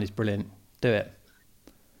 Big family's brilliant. Do it.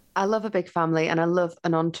 I love a big family and I love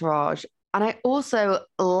an entourage. And I also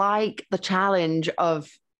like the challenge of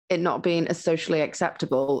it not being as socially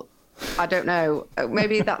acceptable. I don't know.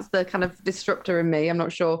 Maybe that's the kind of disruptor in me. I'm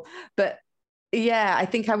not sure. But yeah, I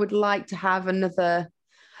think I would like to have another.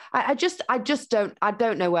 I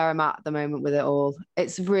don't know where I'm at the moment with it all.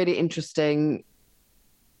 It's really interesting.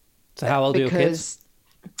 So how old are your kids?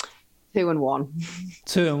 2 and 1.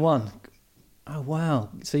 2 and 1. Oh wow!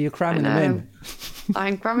 So you're cramming them in.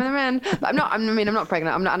 I'm cramming them in. But I'm not. I'm not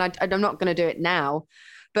pregnant. I'm not, and I'm not going to do it now.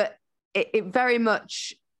 But it very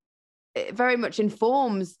much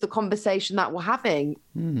informs the conversation that we're having.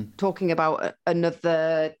 Talking about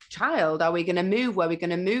another child. Are we going to move? Where are we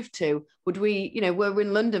going to move to? Would we? We're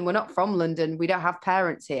in London. We're not from London. We don't have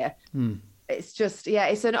parents here. It's just,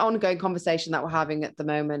 it's an ongoing conversation that we're having at the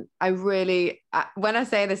moment. When I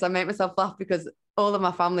say this, I make myself laugh because all of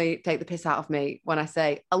my family take the piss out of me when I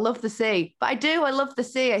say, I love the sea. But I love the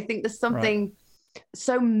sea. I think there's something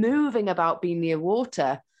so moving about being near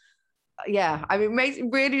water. Yeah, I mean, it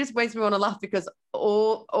really just makes me want to laugh because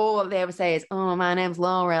all they ever say is, oh, my name's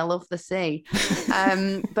Laura, I love the sea.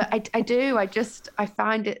 But I do. I just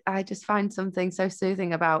find something so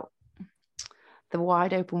soothing about the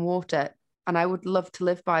wide open water. And I would love to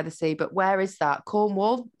live by the sea, but where is that?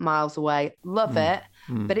 Cornwall, miles away. Love it,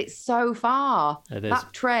 but it's so far.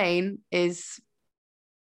 That train is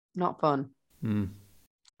not fun.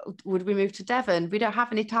 Would we move to Devon? We don't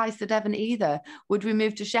have any ties to Devon either. Would we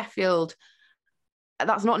move to Sheffield?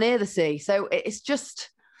 That's not near the sea. So it's just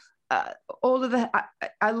all of the...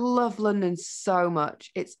 I love London so much.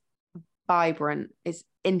 It's vibrant. It's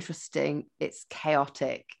interesting. It's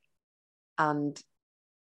chaotic. And...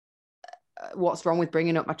 what's wrong with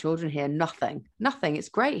bringing up my children here? Nothing. It's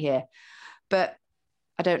great here. But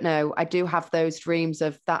I don't know. I do have those dreams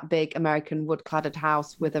of that big American wood-cladded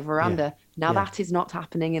house with a veranda. That is not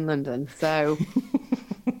happening in London. So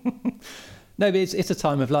no, but it's a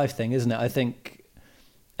time of life thing, isn't it? I think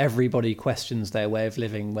everybody questions their way of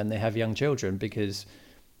living when they have young children, because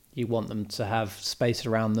you want them to have space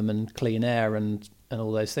around them and clean air and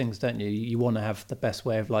all those things, don't you? You want to have the best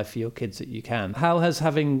way of life for your kids that you can. How has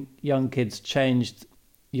having young kids changed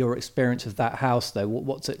your experience of that house, though?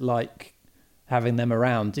 What's it like having them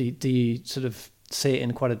around? Do you sort of see it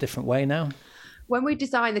in quite a different way now? When we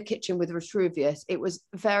designed the kitchen with Vitruvius, it was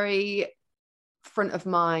very front of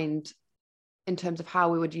mind in terms of how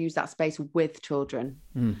we would use that space with children.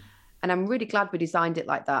 And I'm really glad we designed it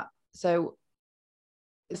like that. So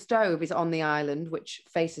the stove is on the island, which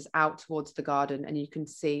faces out towards the garden, and you can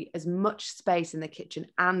see as much space in the kitchen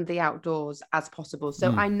and the outdoors as possible.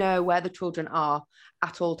 So I know where the children are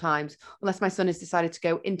at all times, unless my son has decided to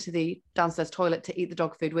go into the downstairs toilet to eat the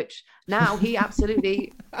dog food, which now he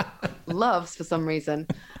absolutely loves for some reason.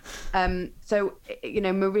 So,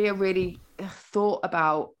 Maria really thought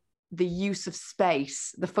about the use of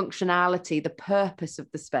space, the functionality, the purpose of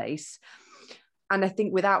the space. And I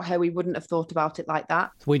think without her, we wouldn't have thought about it like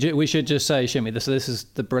that. We should just say, shouldn't we? This is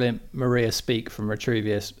the brilliant Maria Speak from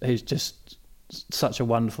Vitruvius, who's just such a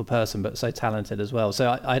wonderful person, but so talented as well.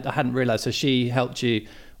 So I hadn't realised. So she helped you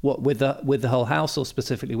with the whole house, or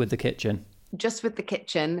specifically with the kitchen? Just with the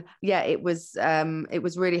kitchen, yeah. It was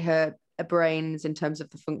really her brains in terms of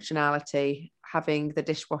the functionality, having the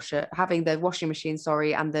dishwasher, having the washing machine,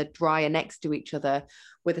 and the dryer next to each other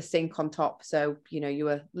with a sink on top. So you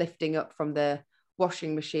were lifting up from the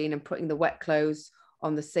washing machine and putting the wet clothes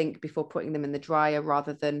on the sink before putting them in the dryer,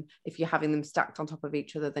 rather than if you're having them stacked on top of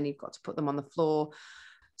each other, then you've got to put them on the floor.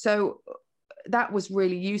 So that was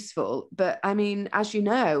really useful. But I mean, as you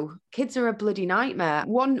know, kids are a bloody nightmare.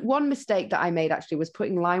 One mistake that I made actually was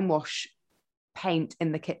putting lime wash paint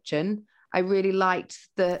in the kitchen. I really liked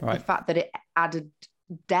the fact that it added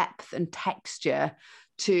depth and texture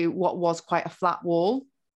to what was quite a flat wall.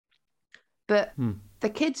 But the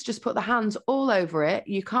kids just put their hands all over it.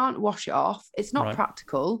 You can't wash it off. It's not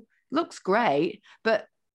practical. It looks great, but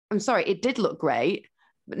I'm sorry, it did look great.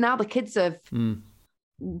 But now the kids have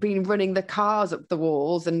been running the cars up the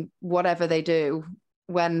walls and whatever they do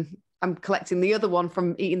when I'm collecting the other one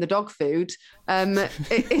from eating the dog food.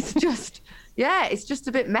 It's just, it's just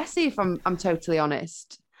a bit messy if I'm totally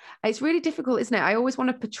honest. It's really difficult, isn't it? I always want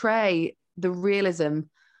to portray the realism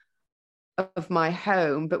of my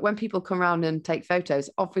home, but when people come around and take photos,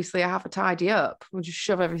 obviously I have to tidy up. We'll just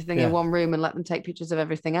shove everything in one room and let them take pictures of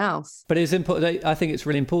everything else. But it's important. I think it's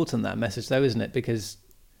really important, that message, though, isn't it? Because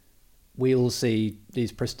we all see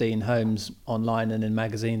these pristine homes online and in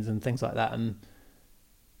magazines and things like that, and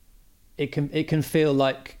it can feel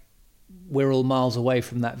like we're all miles away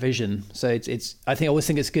from that vision. So it's I always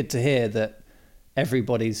think it's good to hear that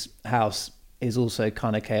everybody's house is also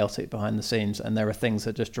kind of chaotic behind the scenes, and there are things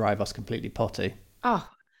that just drive us completely potty. I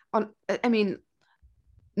mean,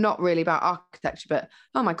 not really about architecture, but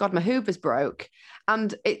oh my God, my Hoover's broke,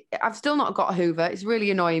 and I've still not got a Hoover. It's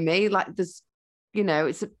really annoying me. Like there's,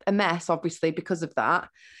 it's a mess, obviously, because of that.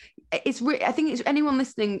 I think it's anyone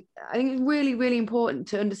listening. I think it's really, really important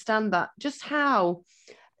to understand that just how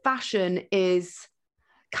fashion is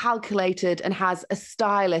calculated and has a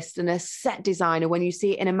stylist and a set designer. When you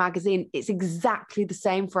see it in a magazine, it's exactly the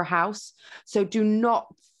same for a house. So do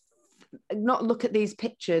not look at these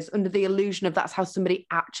pictures under the illusion of that's how somebody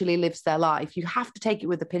actually lives their life. You have to take it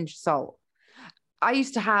with a pinch of salt. I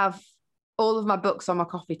used to have all of my books on my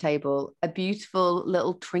coffee table, a beautiful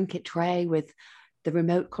little trinket tray with the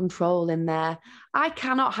remote control in there. I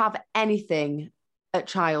cannot have anything at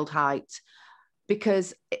child height,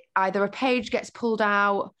 because either a page gets pulled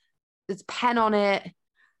out, there's a pen on it,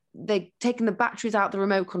 they've taken the batteries out the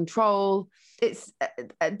remote control. It's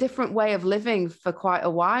a different way of living for quite a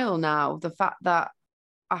while now. The fact that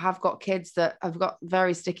I have got kids that have got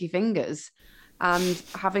very sticky fingers, and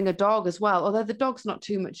having a dog as well, although the dog's not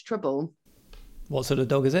too much trouble. What sort of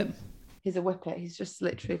dog is it? He's a Whippet. He's just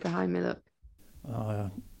literally behind me, look.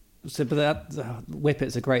 So, but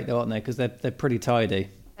Whippets are great though, aren't they? Because they're pretty tidy.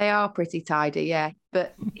 They are pretty tidy, yeah.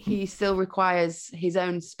 But he still requires his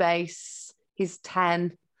own space. He's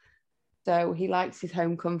 10. So he likes his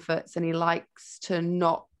home comforts, and he likes to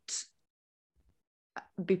not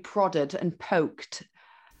be prodded and poked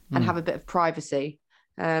and have a bit of privacy.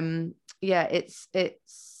 It's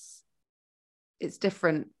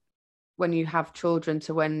different when you have children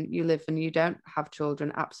to when you live and you don't have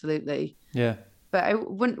children. Absolutely. Yeah. But I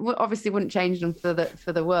wouldn't change them for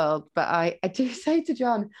the world. But I do say to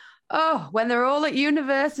John, when they're all at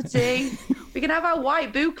university, we can have our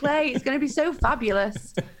white boucle. It's going to be so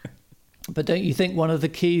fabulous. But don't you think one of the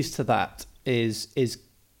keys to that is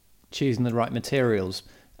choosing the right materials,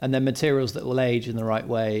 and then materials that will age in the right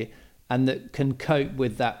way, and that can cope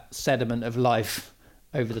with that sediment of life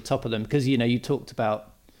over the top of them. Because, you talked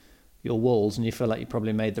about your walls and you feel like you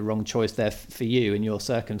probably made the wrong choice there for you in your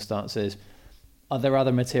circumstances. Are there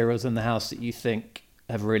other materials in the house that you think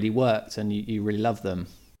have really worked and you really love them?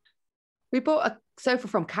 We bought a sofa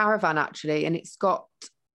from Caravan actually, and it's got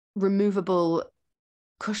removable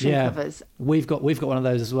cushion covers. We've got one of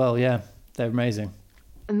those as well. Yeah, they're amazing.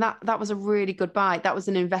 And that was a really good buy. That was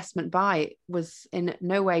an investment buy. It was in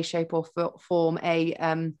no way, shape, or form a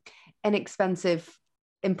inexpensive,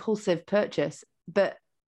 impulsive purchase, but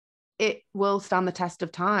it will stand the test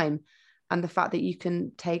of time. And the fact that you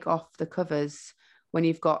can take off the covers when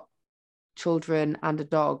you've got children and a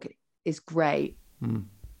dog is great.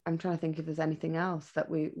 I'm trying to think if there's anything else that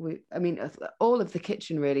I mean, all of the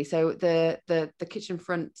kitchen really. So the kitchen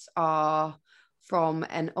fronts are from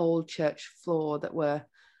an old church floor that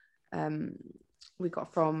we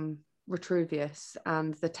got from Vitruvius,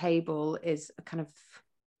 and the table is a kind of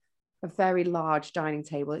a very large dining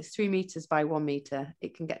table. It's 3 meters by 1 meter.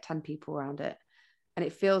 It can get 10 people around it. And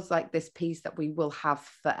it feels like this piece that we will have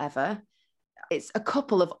forever. It's a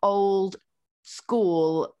couple of old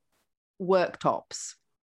school worktops.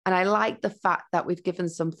 And I like the fact that we've given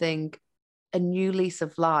something a new lease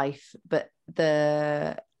of life, but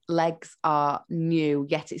the legs are new,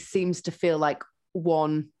 yet it seems to feel like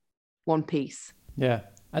one piece. Yeah.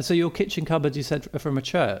 And so your kitchen cupboards, you said, are from a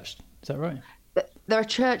church. Is that right? They're a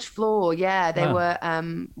church floor. Yeah, they were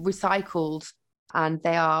recycled, and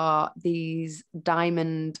they are these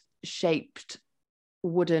diamond-shaped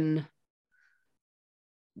wooden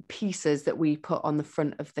pieces that we put on the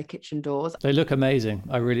front of the kitchen doors. They look amazing.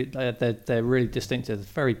 They're really distinctive.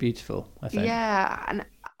 Very beautiful, I think. Yeah, and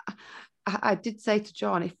I did say to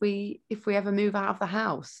John, if we ever move out of the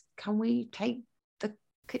house, can we take the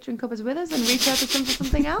kitchen cupboards with us and repurpose them for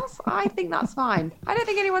something else? I think that's fine. I don't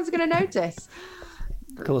think anyone's going to notice.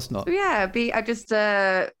 Of course not. Yeah, I just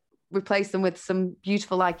replace them with some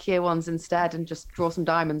beautiful IKEA ones instead and just draw some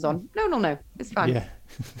diamonds on. No, it's fine. Yeah.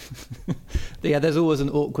 Yeah, there's always an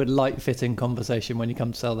awkward light fitting conversation when you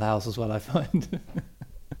come to sell the house as well, I find.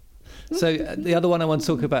 So the other one I want to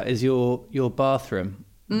talk about is your bathroom,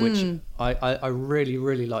 which I really,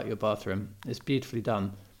 really like your bathroom. It's beautifully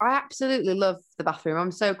done. I absolutely love the bathroom.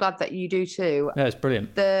 I'm so glad that you do too. Yeah, it's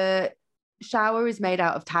brilliant. The shower is made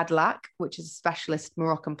out of Tadlac, which is a specialist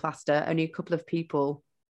Moroccan plaster. Only a couple of people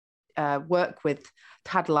work with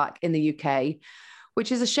Tadlac in the UK,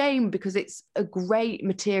 which is a shame because it's a great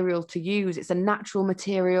material to use. It's a natural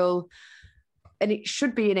material and it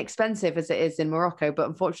should be inexpensive as it is in Morocco. But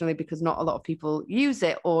unfortunately, because not a lot of people use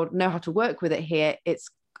it or know how to work with it here, it's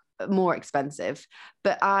more expensive.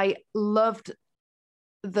 But I loved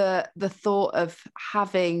the thought of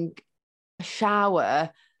having a shower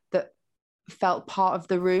that felt part of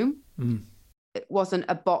the room. It wasn't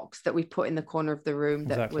a box that we put in the corner of the room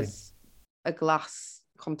that was a glass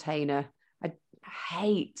container. I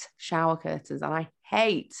hate shower curtains and I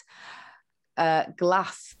hate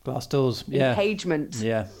glass doors. Yeah. Engagement.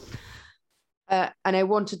 Yeah. And I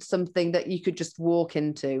wanted something that you could just walk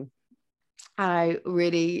into. I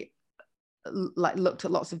really looked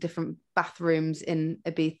at lots of different bathrooms in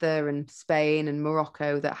Ibiza and Spain and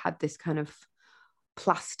Morocco that had this kind of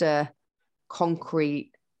plaster,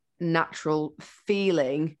 concrete, natural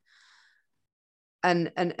feeling.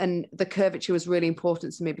 And the curvature was really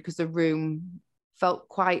important to me because the room felt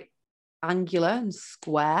quite angular and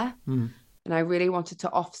square. And I really wanted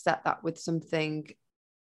to offset that with something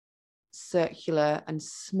circular and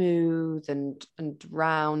smooth and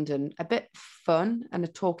round and a bit fun and a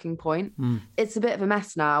talking point. It's a bit of a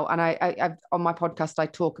mess now. And I on my podcast, I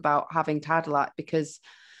talk about having Tadlac because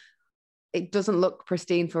it doesn't look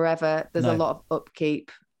pristine forever. There's a lot of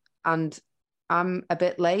upkeep and I'm a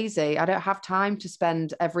bit lazy. I don't have time to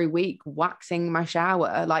spend every week waxing my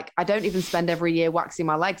shower. Like I don't even spend every year waxing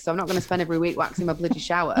my legs. So I'm not going to spend every week waxing my bloody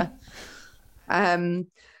shower.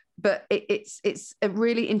 But it's a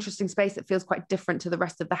really interesting space that feels quite different to the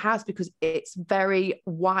rest of the house because it's very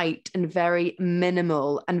white and very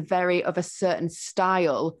minimal and very of a certain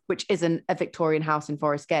style, which isn't a Victorian house in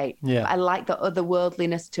Forest Gate. Yeah. But I like the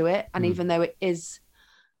otherworldliness to it. And even though it is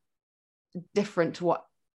different to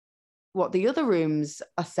what the other rooms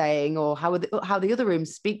are saying or how the other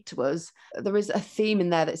rooms speak to us, there is a theme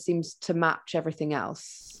in there that seems to match everything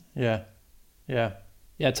else. Yeah.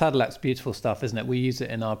 Tadlac's beautiful stuff, isn't it? We use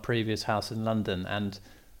it in our previous house in London, and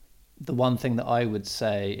the one thing that I would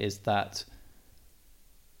say is that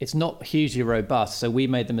it's not hugely robust. So we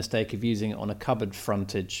made the mistake of using it on a cupboard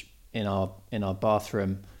frontage in our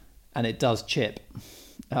bathroom, and it does chip.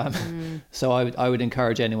 So I would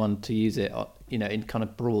encourage anyone to use it, in kind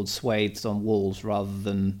of broad swathes on walls rather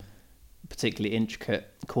than particularly intricate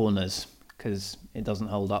corners, because it doesn't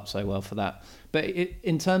hold up so well for that. But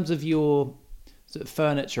in terms of your sort of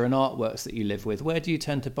furniture and artworks that you live with, where do you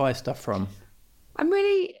tend to buy stuff from? I'm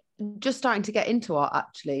really just starting to get into art,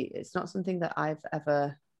 actually. It's not something that I've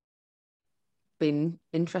ever been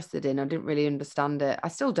interested in. I didn't really understand it. I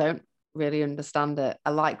still don't really understand it. I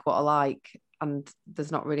like what I like, and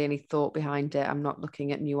there's not really any thought behind it. I'm not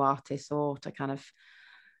looking at new artists or to kind of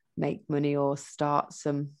make money or start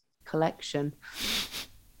some collection.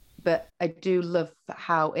 But I do love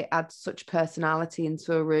how it adds such personality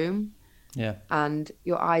into a room. Yeah. And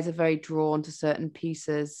your eyes are very drawn to certain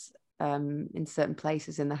pieces in certain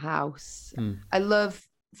places in the house. I love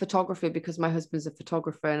photography because my husband's a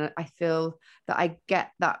photographer, and I feel that I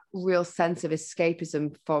get that real sense of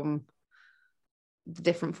escapism from the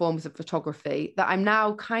different forms of photography that I'm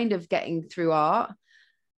now kind of getting through art.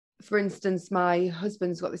 For instance, my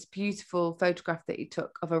husband's got this beautiful photograph that he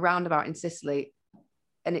took of a roundabout in Sicily,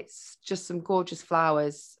 and it's just some gorgeous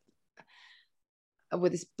flowers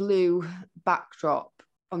with this blue backdrop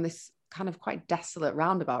on this kind of quite desolate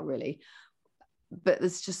roundabout, really. But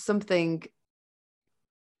there's just something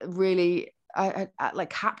really like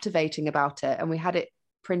captivating about it. And we had it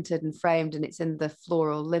printed and framed, and it's in the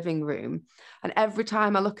floral living room. And every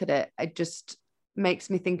time I look at it, it just makes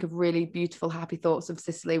me think of really beautiful, happy thoughts of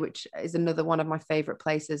Sicily, which is another one of my favorite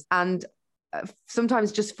places. And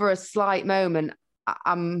sometimes just for a slight moment,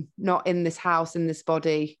 I'm not in this house, in this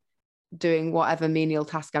body, doing whatever menial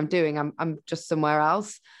task I'm doing. I'm just somewhere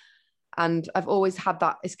else. And I've always had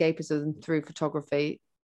that escapism through photography.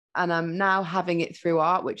 And I'm now having it through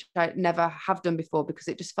art, which I never have done before because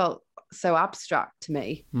it just felt so abstract to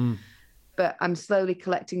me. But I'm slowly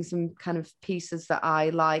collecting some kind of pieces that I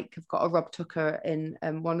like. I've got a Rob Tucker in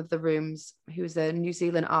one of the rooms, who's a New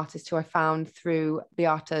Zealand artist who I found through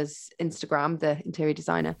Beata's Instagram, the interior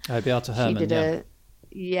designer. Oh, Beata Herman,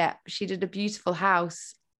 she did a beautiful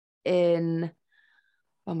house in,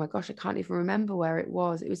 oh my gosh, I can't even remember where it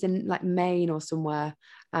was. It was in like Maine or somewhere.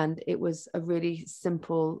 And it was a really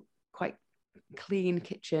simple, quite clean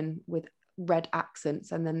kitchen with red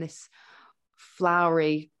accents and then this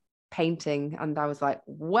flowery painting. And I was like,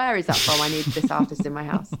 where is that from? I need this artist in my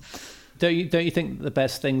house. Don't you think the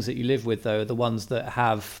best things that you live with, though, are the ones that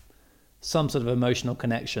have some sort of emotional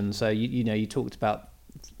connection? So, you talked about,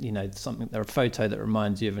 something, a photo that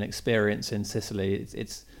reminds you of an experience in Sicily.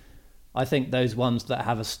 It's I think those ones that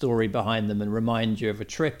have a story behind them and remind you of a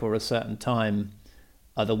trip or a certain time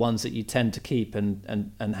are the ones that you tend to keep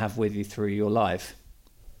and have with you through your life.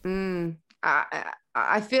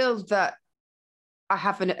 I feel that I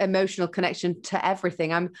have an emotional connection to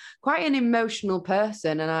everything. I'm quite an emotional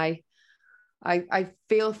person, and I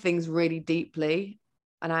feel things really deeply.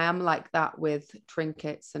 And I am like that with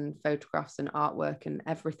trinkets and photographs and artwork and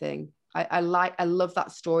everything. I love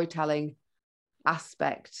that storytelling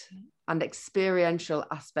aspect and experiential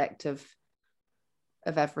aspect of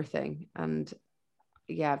everything. And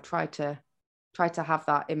yeah, I've tried to have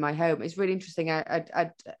that in my home. It's really interesting.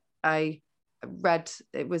 I read,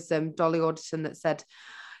 it was Dolly Alderton that said,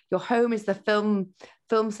 your home is the film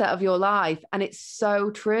set of your life. And it's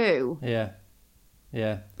so true. Yeah.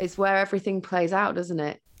 It's where everything plays out, doesn't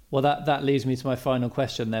it? Well, that leads me to my final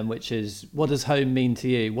question then, which is, what does home mean to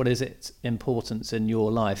you? What is its importance in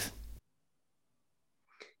your life?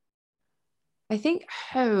 I think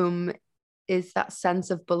home is that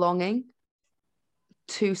sense of belonging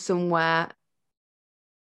to somewhere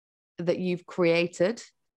that you've created.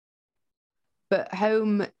 But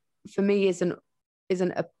home for me isn't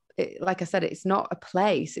like I said, it's not a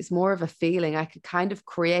place, it's more of a feeling. I could kind of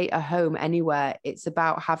create a home anywhere. It's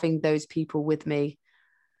about having those people with me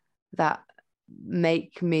that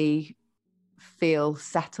make me feel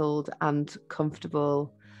settled and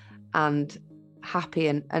comfortable and happy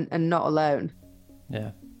and not alone.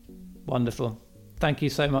 Yeah. Wonderful. Thank you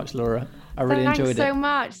so much, Laura. I really enjoyed it. Thanks so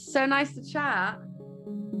much. So nice to chat.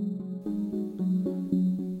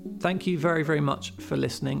 Thank you very, very much for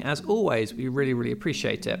listening. As always, we really, really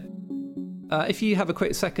appreciate it. If you have a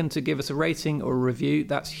quick second to give us a rating or a review,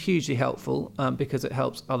 that's hugely helpful because it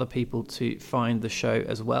helps other people to find the show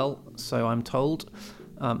as well. So I'm told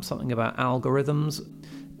something about algorithms.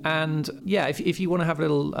 And yeah, if you want to have a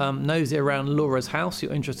little nosy around Laura's house,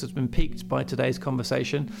 your interest has been piqued by today's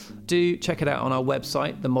conversation, do check it out on our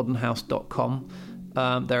website,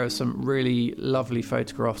 themodernhouse.com. There are some really lovely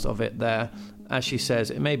photographs of it there. As she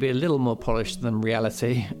says, it may be a little more polished than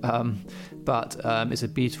reality, but it's a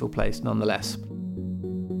beautiful place nonetheless.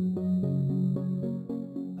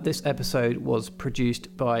 This episode was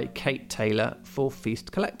produced by Kate Taylor for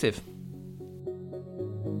Feast Collective.